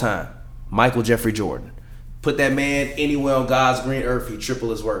of all time, Michael Jeffrey Jordan. Put that man anywhere on God's green earth, he triple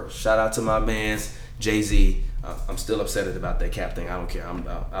his work. Shout out to my man's Jay-Z. I'm still upset about that cap thing. I don't care.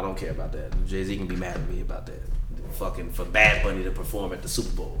 I don't care about that. Jay-Z can be mad at me about that. Fucking for Bad Bunny to perform at the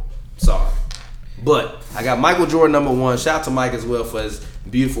Super Bowl. Sorry. But I got Michael Jordan number one. Shout out to Mike as well for his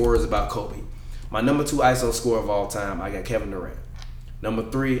beautiful words about Kobe. My number two ISO scorer of all time, I got Kevin Durant. Number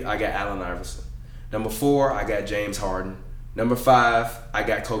three, I got Allen Iverson. Number four, I got James Harden. Number five, I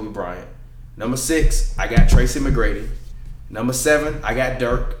got Kobe Bryant. Number six, I got Tracy McGrady. Number seven, I got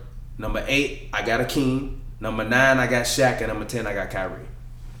Dirk. Number 8, I got Akeem. Number 9, I got Shaq. And number 10, I got Kyrie.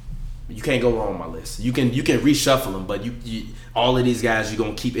 You can't go wrong on my list. You can reshuffle them, but you all of these guys you're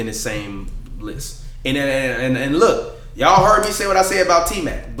gonna keep in the same list. And look, y'all heard me say what I say about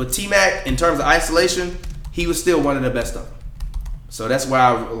T-Mac, but T-Mac in terms of isolation, he was still one of the best of them. So that's where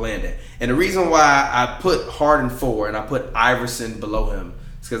I landed. And the reason why I put Harden 4 and I put Iverson below him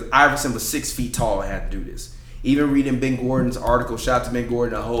is because Iverson was 6 feet tall and had to do this. Even reading Ben Gordon's article, shout out to Ben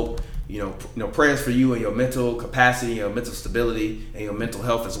Gordon. I hope you know prayers for you and your mental capacity, your mental stability, and your mental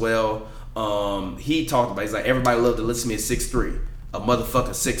health as well. He talked about, he's like, everybody loved to listen to me at 6'3", a motherfucker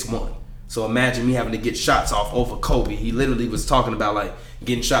 6'1". So imagine me having to get shots off over Kobe. He literally was talking about like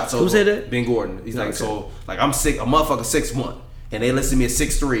getting shots over. Who said that? Ben Gordon. He's like, Okay. so like I'm sick, a motherfucker 6'1", and they listen to me at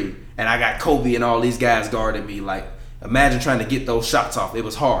 6'3", and I got Kobe and all these guys guarding me. Like imagine trying to get those shots off. It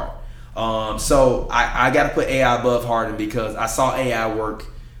was hard. So I got to put AI above Harden because I saw AI work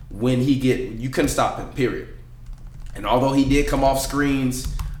when you couldn't stop him, period. And although he did come off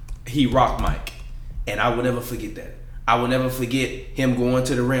screens, he rocked Mike. And I will never forget that. I will never forget him going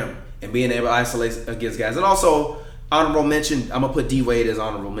to the rim and being able to isolate against guys. And also, honorable mention, I'm going to put D-Wade as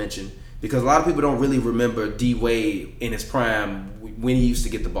honorable mention because a lot of people don't really remember D-Wade in his prime when he used to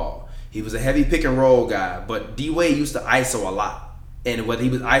get the ball. He was a heavy pick and roll guy, but D-Wade used to ISO a lot. And whether he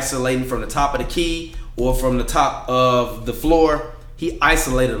was isolating from the top of the key or from the top of the floor, he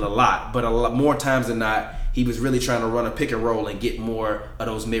isolated a lot. But a lot more times than not, he was really trying to run a pick and roll and get more of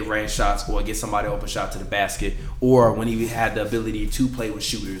those mid-range shots or get somebody open shot to the basket. Or when he had the ability to play with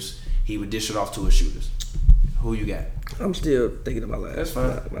shooters, he would dish it off to his shooters. Who you got? I'm still thinking of my last. That's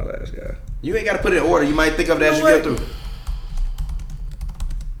fine. My last guy. You ain't got to put it in order. You might think of it as you get through.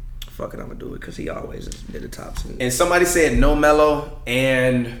 Fuck it, I'm gonna do it because he always is near the tops. And somebody said no Melo,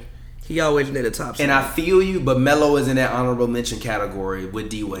 and he always near the tops. and I feel you, but Melo is in that honorable mention category with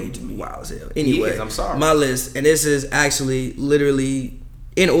D-Wade to me. Wow as hell. Anyway, He is, I'm sorry. My list, and this is actually literally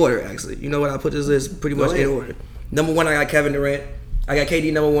in order. Actually, you know what? I put this list pretty much in order. Number 1, I got Kevin Durant. I got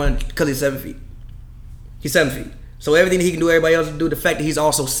KD number 1 because he's 7 feet. He's 7 feet. So everything he can do, everybody else can do. The fact that he's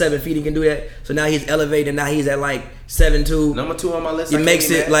also 7 feet, he can do that. So now he's elevated, and now he's at like 7'2". Number 2 on my list. It makes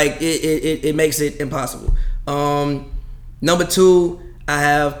it like it makes it impossible. Number 2, I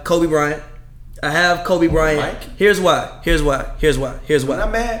have Kobe Bryant. Mike? Here's why. I'm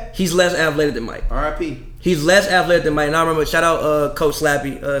not mad. He's less athletic than Mike. R.I.P. He's less athletic than Mike. And I remember, shout out Coach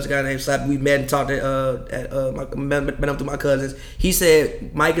Slappy. It's a guy named Slappy. We met and talked been up to my cousins. He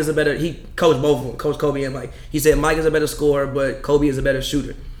said Mike is a better. He coached both of them, Coach Kobe and Mike. He said Mike is a better scorer, but Kobe is a better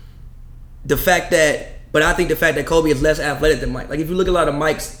shooter. But I think the fact that Kobe is less athletic than Mike. Like if you look at a lot of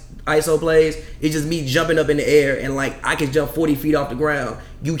Mike's ISO plays, it's just me jumping up in the air and like I can jump 40 feet off the ground.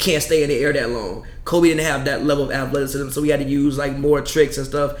 You can't stay in the air that long. Kobe didn't have that level of athleticism, so we had to use like more tricks and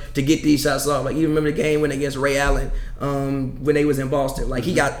stuff to get these shots off. Like you remember the game when against Ray Allen when they was in Boston. Like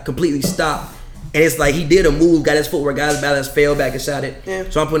he got completely stopped. And it's like he did a move, got his footwork, got his balance, fell back and shot it. Yeah.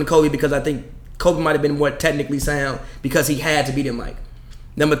 So I'm putting Kobe because I think Kobe might have been more technically sound because he had to beat him Mike.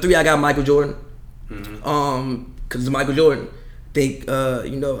 Number 3, I got Michael Jordan. Because it's Michael Jordan. Think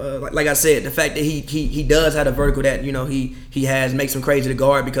like I said, the fact that he does have a vertical that he has makes him crazy to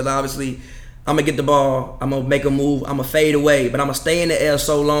guard because obviously I'm gonna get the ball, I'm gonna make a move, I'm gonna fade away, but I'm gonna stay in the air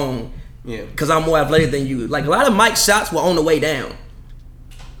so long because I'm more athletic than you. Like a lot of Mike's shots were on the way down.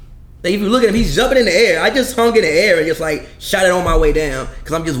 Like if you look at him, he's jumping in the air. I just hung in the air and just like shot it on my way down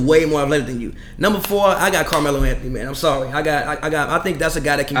because I'm just way more athletic than you. Number 4, I got Carmelo Anthony, man. I'm sorry, I think that's a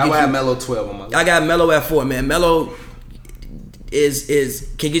guy that can. I get would you. have Melo 12 on my list. I got Melo at 4, man. Melo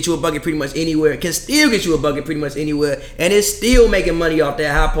is can get you a bucket pretty much anywhere. Can still get you a bucket pretty much anywhere, and is still making money off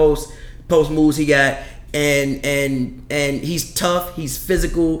that high post moves he got. And he's tough. He's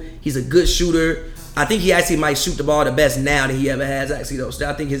physical. He's a good shooter. I think he actually might shoot the ball the best now than he ever has. Actually, though, so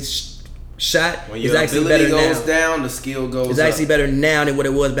I think his shot is actually better now. When your ability goes down, the skill goes up. It's actually better now than what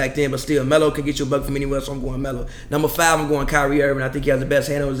it was back then. But still, Melo can get you a bucket from anywhere. So I'm going Melo. Number 5, I'm going Kyrie Irving. I think he has the best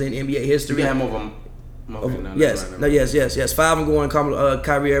handles in NBA history. You have him over. Okay, Yes. 5, I'm going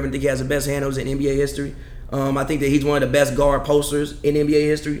Kyrie Irving. I think he has the best handles in NBA history. I think that he's one of the best guard posters in NBA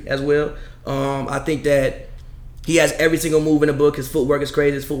history as well. I think that he has every single move in the book. His footwork is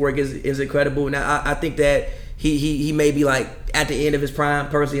crazy. His footwork is incredible. Now, I think that he may be like at the end of his prime,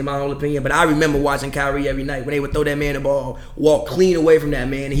 personally, in my own opinion. But I remember watching Kyrie every night when they would throw that man the ball, walk clean away from that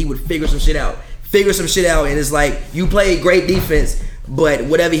man, and he would figure some shit out. And it's like, you played great defense, but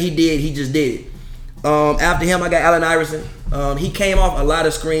whatever he did, he just did it. After him, I got Allen Iverson. He came off a lot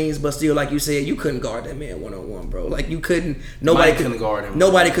of screens, but still, like you said, you couldn't guard that man one-on-one, bro. Like you couldn't. Nobody could guard him.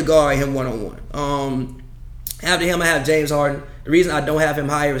 Nobody could guard him one-on-one. After him, I have James Harden. The reason I don't have him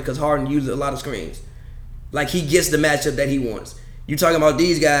higher is because Harden uses a lot of screens. Like he gets the matchup that he wants. You talking about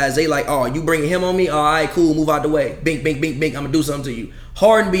these guys? They like, oh, you bringing him on me? All right, cool. Move out the way. Bink, bink, bink, bink. I'm gonna do something to you.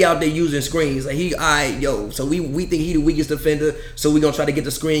 Harden be out there using screens. Like so we think he the weakest defender, so we gonna try to get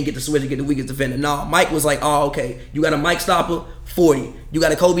the screen, get the switch, and get the weakest defender. Nah, Mike was like, oh, okay. You got a Mike stopper, 40. You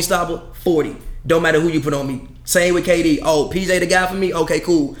got a Kobe stopper, 40. Don't matter who you put on me. Same with KD. Oh, PJ the guy for me? Okay,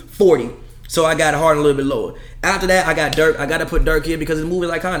 cool. 40. So I got Harden a little bit lower. After that, I got Dirk. I got to put Dirk here because his move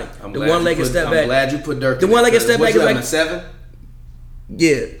is iconic. The one-legged step back. I'm glad you put Dirk. The one-legged step back is like 7.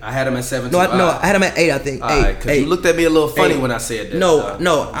 Yeah, I had him at 7. No, I had him at 8. I think. 8. Because you looked at me a little funny when I said that.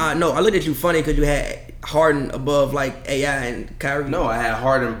 No. I looked at you funny because you had Harden above like AI and Kyrie. No, I had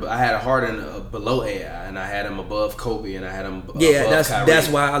Harden. I had Harden below AI, and I had him above Kobe, and I had him above Kyrie. That's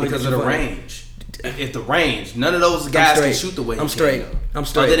why I looked because at you of the funny. Range. If the range, none of those guys can shoot the way I'm straight.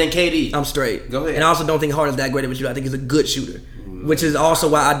 Other than KD. I'm straight. Go ahead. And I also don't think Harden's that great of a shooter. I think he's a good shooter. Which is also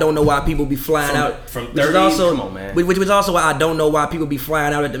why I don't know why people be flying out from 30. Come on, man. Which is also why I don't know why people be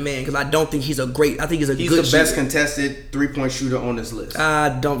flying out at the man, because I don't think he's a great. I think he's a good shooter. He's the best contested 3-point shooter on this list.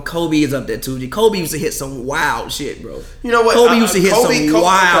 Kobe is up there too. Kobe used to hit some wild shit, bro. You know what? Kobe used to hit some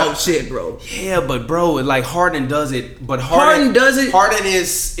wild shit, bro. Yeah, but bro, like Harden does it. But Harden does it. Harden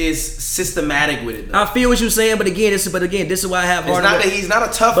is systematic with it, though. I feel what you're saying, but again, this is why I have Harden. It's not that he's not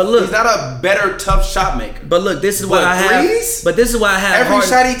a tough. But look, he's not a better tough shot maker. But look, this is why I have. But this is why I have every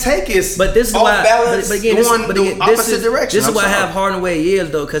shot he take is off balance, going the opposite direction. This is why I have Harden where he is,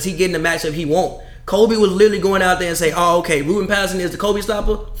 though, because he getting the matchup he want. Kobe was literally going out there and say, oh, okay, Ruben Patterson is the Kobe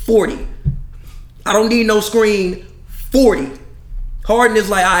stopper, 40. I don't need no screen, 40. Harden is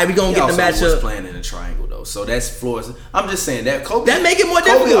like, all right, we gonna get the matchup. He was playing in a triangle though, so that's floors. I'm just saying that Kobe. That make it more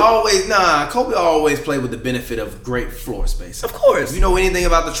difficult. Kobe always played with the benefit of great floor spacing. Of course. If you know anything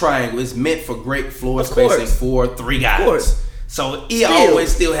about the triangle, it's meant for great floor spacing for 3 guys. Of course. So he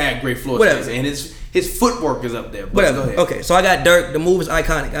always still had great floor spacing, and his footwork is up there. But whatever. Go ahead. Okay, so I got Dirk. The move is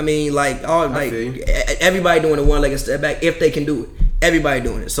iconic. I mean, like everybody doing a one-legged step back if they can do it. Everybody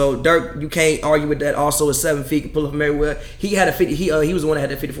doing it. So Dirk, you can't argue with that. Also, at 7 feet, can pull up from everywhere. He had a 50. He was the one that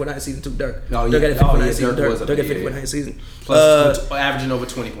had that 54-9 season too. Dirk. Oh, Dirk had a 54-9 season. Dirk Dirk had 54-9 season. Plus averaging over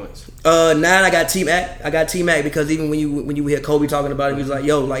 20 points. 9, I got T-Mac. I got T-Mac because even when you hear Kobe talking about him, he was like,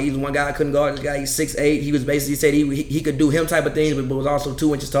 yo, like he's one guy I couldn't guard. This guy, he's 6'8". He was basically said he could do him type of things, but was also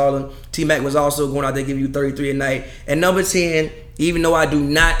 2 inches taller. T-Mac was also going out there giving you 33 a night. And number 10, even though I do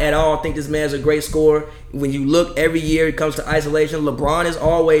not at all think this man's a great scorer, when you look every year it comes to isolation, LeBron is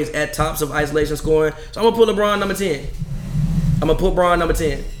always at tops of isolation scoring. So I'm gonna put LeBron number 10. I'm gonna put Bron number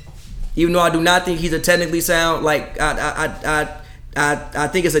 10. Even though I do not think he's a technically sound, like I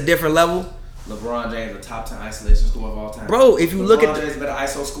think it's a different level. LeBron James, the top 10 isolation scorer of all time. Bro, if you look at LeBron James better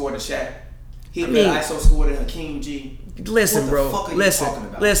ISO scorer than Shaq. He mean, better ISO scorer than Hakeem G. Listen, bro.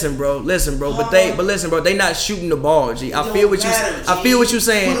 Listen, bro. Listen, bro. They not shooting the ball, G. I feel what you're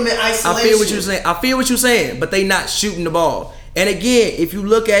saying. Put them in isolation. I feel what you're saying. But they not shooting the ball. And again, if you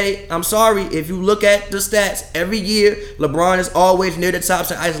look at it, I'm sorry, if you look at the stats, every year, LeBron is always near the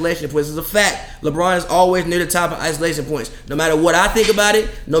top in isolation points. It's a fact. LeBron is always near the top in isolation points. No matter what I think about it,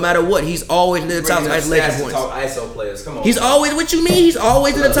 no matter what, he's always near the top in isolation points. Talk ISO players. Come on. He's always, what you mean? He's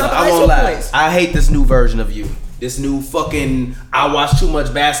always in the top of ISO points. I hate this new version of you. This new fucking, I watch too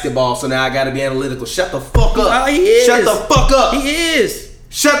much basketball, so now I gotta be analytical. Shut the fuck up. He is. Shut the fuck up. He is.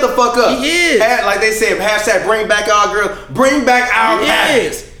 Shut the fuck up. He is. Like they said, hashtag bring back our girl. Bring back our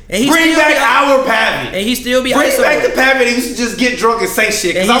Pappy. Bring back our Pappy. And he still be Bring ISO. back the Pappy that used to just get drunk and say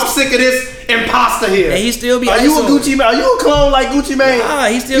shit. Because I'm sick of this imposter here. And he still be Are ISO. you a Gucci man? Are you a clone like Gucci Mane? Nah,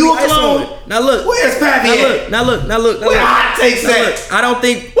 he still you be a clone? ISO. Now look. Where's Pappy at? Now look. Where the hot takes at? I don't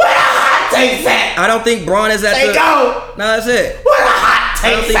think. Where the hot takes at? I don't think Bron is at They the. go. No, that's it. Where the hot I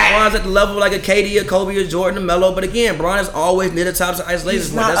don't takes think at? Bron's at the level like a KD, a Kobe, or Jordan, or Melo. But again, Bron is always near the tops of isolation.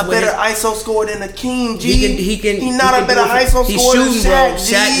 He's not a better ISO scorer than Hakeem G. He's not a better ISO He's scorer shooting, than bro. Shaq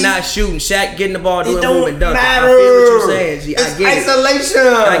G. Shaq not shooting. Shaq getting the ball, doing It a move don't and dunk. matter. I feel what you're saying, G. I It's get it. isolation.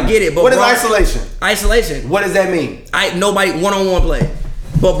 I get it. But what is Bron- isolation? Isolation. What does that mean? Nobody one-on-one play.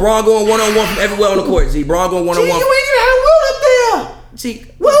 But Bron going one-on-one from everywhere on the court, G. Bron going Gee, one-on-one. you ain't even had Will up there. G.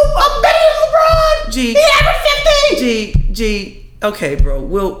 Will, I'm better than LeBron. G. He averaged 50. G. Okay, bro.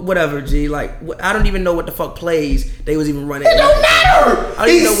 Whatever, G. Like, I don't even know what the fuck plays they was even running. It don't matter.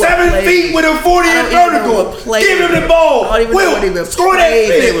 He's 7 feet with a 40 and vertical. Give him the ball. I don't even know what even score that plays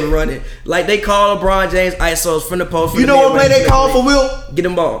they shit. was running. Like, they call LeBron James ISOs from the post. You know what play they call for Will? Get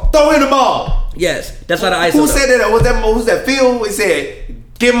him ball. Throw him the ball. Yes, that's not an ISO. Who said that? Who's that? Phil? He said,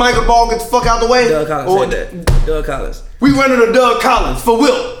 "Give Michael ball, get the fuck out the way." Doug Collins said that. Doug Collins. We running a Doug Collins for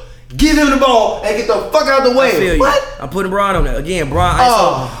Will. Give him the ball and get the fuck out the way. I feel you. What? I'm putting Bron on that. Again, Bron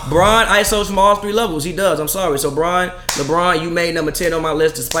ISO. Bron ISOs from all 3 levels. He does. I'm sorry. So LeBron, you made number 10 on my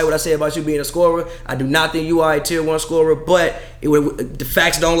list despite what I said about you being a scorer. I do not think you are a tier 1 scorer, but the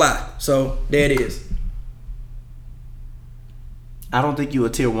facts don't lie. So there it is. I don't think you a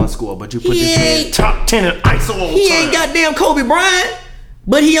tier 1 scorer, but you put this man top 10 in ISO all He time. ain't goddamn Kobe Bryant,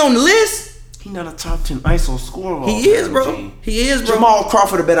 but he on the list. He not a top 10 ISO scorer all He is, time, bro. G. He is, bro. Jamal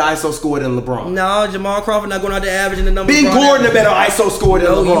Crawford a better ISO scorer than LeBron. No, Jamal Crawford not going out there averaging the number. Ben Gordon a better ISO scorer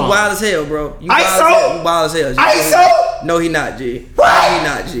than No, LeBron. you wild as hell, bro. You ISO? You wild as hell. G. ISO? No, he not, G. What? No, he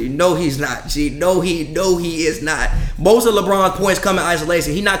not, G. No, he's not, G. No, he is not. Most of LeBron's points come in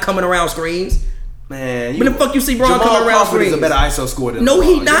isolation. He not coming around screens. Man, When the fuck you see Bron Jamal coming around Crawford screens? is a better ISO scorer than No, LeBron.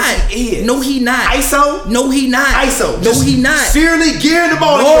 he not. Yes, he is. No, he not. ISO? No, he not. ISO. No, Just he not. Seriously, gearing the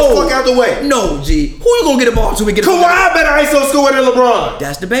ball and get the fuck out the way. No, G. Who you gonna get the ball to and get the fuck out? Kawhi better ISO scorer than LeBron.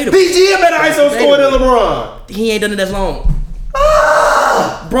 That's debatable. PG a better ISO scorer than debatable. LeBron. He ain't done it as long.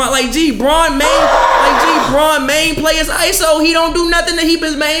 Bron main play is ISO. He don't do nothing to keep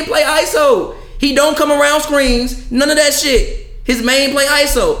his main play ISO. He don't come around screens. None of that shit. His main play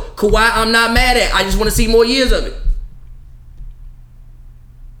ISO. Kawhi, I'm not mad at. I just want to see more years of it.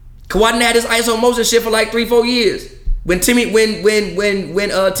 Kawhi done had this ISO motion shit for like 3-4 years. When Tim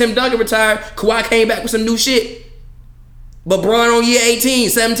Duncan retired, Kawhi came back with some new shit. But Bron on year 18,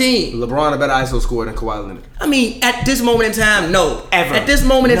 17. LeBron a better ISO scorer than Kawhi Leonard. I mean, at this moment in time, no. Ever. At this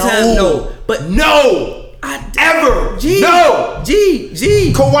moment in time, no. But no. Ever. G. No. G.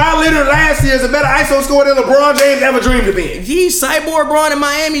 Kawhi Leonard last year is a better ISO scorer than LeBron James ever dreamed of being. G. Cyborg Bron in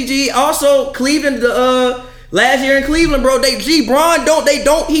Miami. G. Also Cleveland. Last year in Cleveland, bro. Bron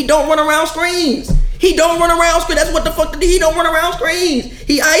he don't run around screens. He don't run around screens. That's what the fuck he don't run around screens.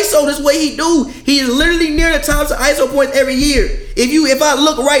 He ISO this way he do. He is literally near the tops of ISO points every year. If I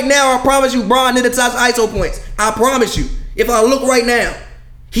look right now, I promise you, Bron near the tops of ISO points. I promise you. If I look right now,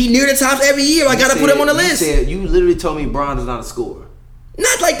 he near the tops every year. I gotta put him on the list. You literally told me Bron is not a scorer.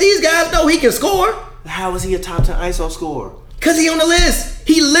 Not like these guys. No, he can score. How is he a top 10 ISO scorer? Because he on the list.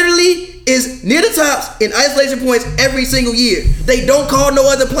 He literally is near the tops in isolation points every single year. They don't call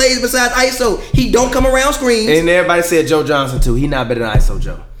no other plays besides ISO. He don't come around screens. And everybody said Joe Johnson too. He not better than ISO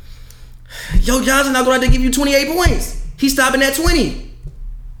Joe. Joe Johnson not going to have to give you 28 points. He's stopping at 20.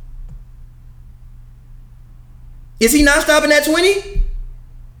 Is he not stopping at 20?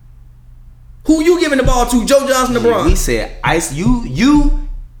 Who you giving the ball to? Joe Johnson, LeBron. We said you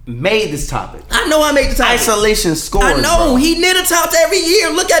made this topic. I know I made the topic. Isolation scores. I know. Bro. He near the tops every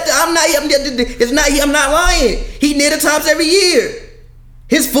year. Look at I'm not lying. He near the tops every year.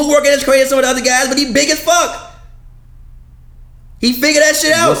 His footwork ain't as crazy as some of the other guys, but he big as fuck. He figured that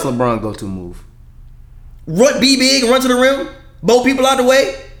shit out. What's LeBron go-to move? Be big, run to the rim, bowl people out the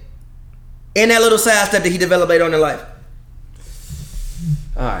way, and that little side step that he developed later on in life.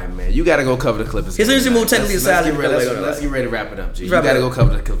 All right, man. You got to go cover the Clippers. His initial move technically is side step. Let's get ready to wrap it up, G. You got to go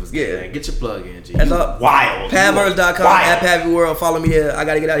cover the Clippers. Yeah. Man. Get your plug in, G. That's up. Wild. Padverse.com, at Padverworld. Follow me here. I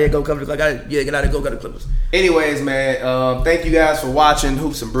got to get out here, go cover the Clippers. Get out here, go cover the Clippers. Anyways, man, thank you guys for watching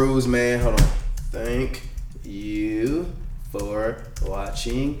Hoops and Brews, man. Hold on. Thank you for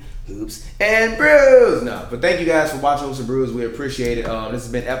watching Hoops and Brews. No, but thank you guys for watching Hoops and Brews. We appreciate it. This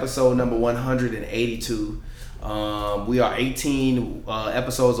has been episode number 182. We are 18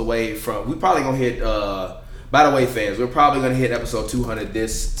 episodes away from. We probably gonna hit. By the way, fans, we're probably gonna hit episode 200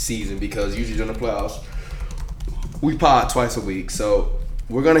 this season because usually during the playoffs we pod twice a week. So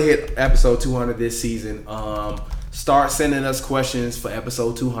we're gonna hit episode 200 this season. Start sending us questions for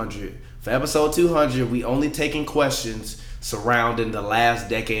episode 200. For episode 200, we only taking questions surrounding the last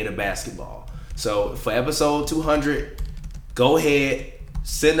decade of basketball. So for episode 200, go ahead,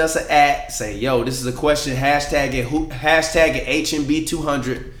 send us an at, say, yo, this is a question, hashtag it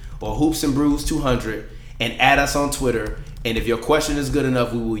HNB200 or Hoops and Brews 200, and add us on Twitter. And if your question is good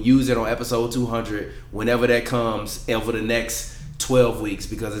enough, we will use it on episode 200 whenever that comes over the next 12 weeks,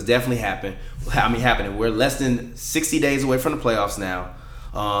 because it's definitely happening. We're less than 60 days away from the playoffs now.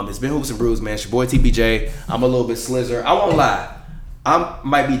 It's been Hoops and Brews, man. It's your boy TBJ. I'm a little bit slizzer. I won't lie. I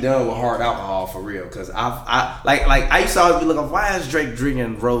might be done with hard alcohol for real, because I used to always be looking, why is Drake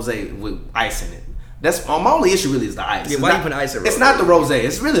drinking rosé with ice in it? That's my only issue. Really is the ice. Yeah, why you putting ice in rosé? It's not the rosé.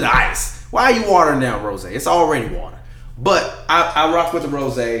 It's really the ice. Why are you watering down rosé? It's already water. But I rock with the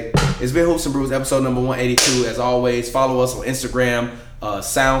rosé. It's been Hoops and Brews, episode number 182. As always, follow us on Instagram,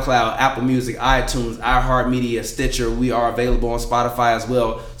 SoundCloud, Apple Music, iTunes, iHeartMedia, Stitcher. We are available on Spotify as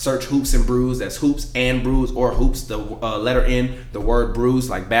well. Search Hoops and Brews. That's Hoops and Brews, or Hoops, the letter N, the word brews,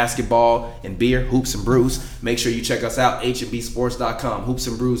 like basketball and beer, Hoops and Brews. Make sure you check us out, HNBsports.com,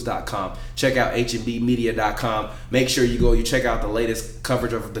 hoopsandbrews.com. Check out HNBmedia.com. Make sure you check out the latest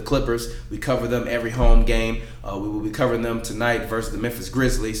coverage of the Clippers. We cover them every home game. We will be covering them tonight versus the Memphis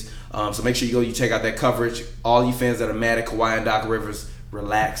Grizzlies. So make sure you check out that coverage. All you fans that are mad at Kawhi and Doc Rivers,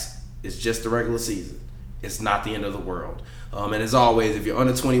 relax. It's just the regular season. It's not the end of the world. And as always, if you're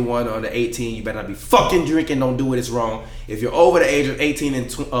under 21 or under 18, you better not be fucking drinking. Don't do it. It's wrong. If you're over the age of 18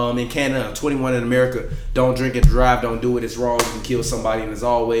 in Canada and 21 in America, don't drink and drive. Don't do it. It's wrong. You can kill somebody. And as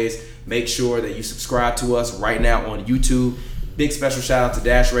always, make sure that you subscribe to us right now on YouTube. Big special shout out to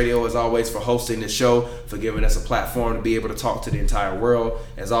Dash Radio, as always, for hosting this show, for giving us a platform to be able to talk to the entire world.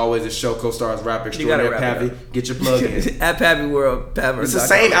 As always, this show co-stars rapper extraordinaire Pavi. Get your plug in. At Padverworld, Padverse. It's the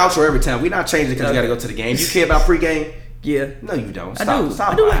same outro every time. We're not changing because you got to go to the game. You care about pregame? Yeah. No, you don't. Stop.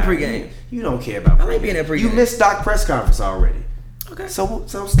 I do like pregame. You don't care about pregame. I like being at pregame. You missed Doc press conference already. Okay. So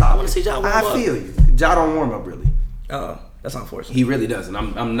stop. I want to see Ja warm up. I feel you. Ja don't warm up really. That's unfortunate. He really doesn't.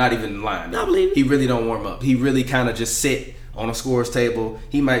 I'm not even lying. I believe it. He really don't warm up. He really kind of just sit on a scores table.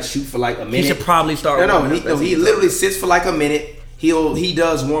 He might shoot for like a minute. He should probably start. He literally sits for like a minute. He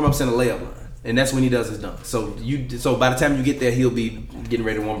does warm ups in the layup line, and that's when he does his dunk. So by the time you get there, he'll be getting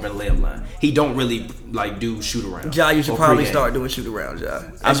ready to warm up in the layup line. He don't really like do shoot around. Ja, you should probably start doing shoot arounds, Ja.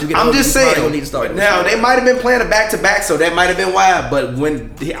 I'm just saying. Now they might have been playing a back to back, so that might have been why. But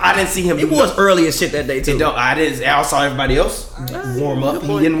I didn't see him. It was early as shit that day too. I saw everybody else warm up.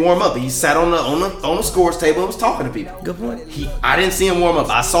 He didn't warm up. He sat on the scores table and was talking to people. Good point. I didn't see him warm up.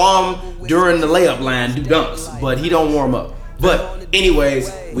 I saw him during the layup line do dunks, but he don't warm up. But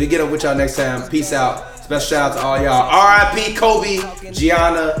anyways, we get up with y'all next time. Peace out. Special shout out to all y'all. R.I.P. Kobe,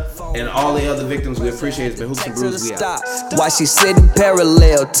 Gianna, and all the other victims. We appreciate it. It's been Hoops and Brews. We out. Why she sitting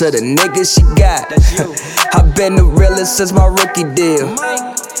parallel to the niggas she got? I've been the realest since my rookie deal.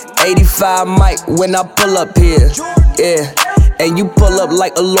 85 Mike when I pull up here. Yeah. And you pull up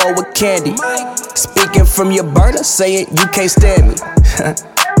like a Lord with candy. Speaking from your burner, saying you can't stand me.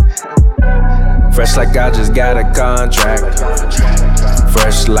 Fresh like I just got a contract.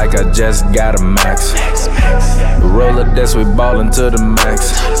 Fresh like I just got a max. Rolodex, we ballin' to the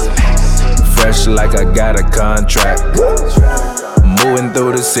max. Fresh like I got a contract. Moving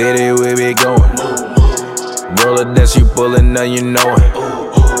through the city, we be going. Rolodex, you pullin' up, you know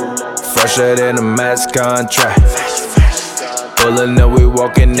it. Fresher than a max contract. Pullin' up, we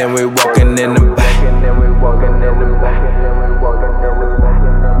walkin', and we walkin' in the back.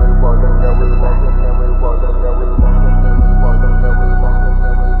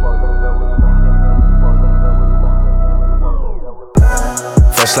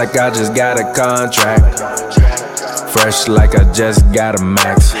 Fresh like I just got a contract. Fresh like I just got a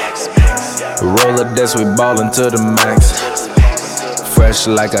max. Rolodex, we ballin' to the max. Fresh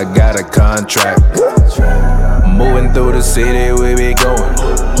like I got a contract. Moving through the city, we be going.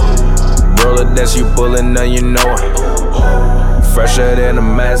 Rolodex, you pullin' up, you know it. Fresher than a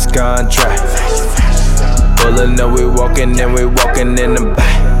max contract. Pullin' up, we walkin', and we walkin' in the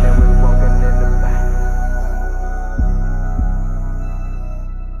back.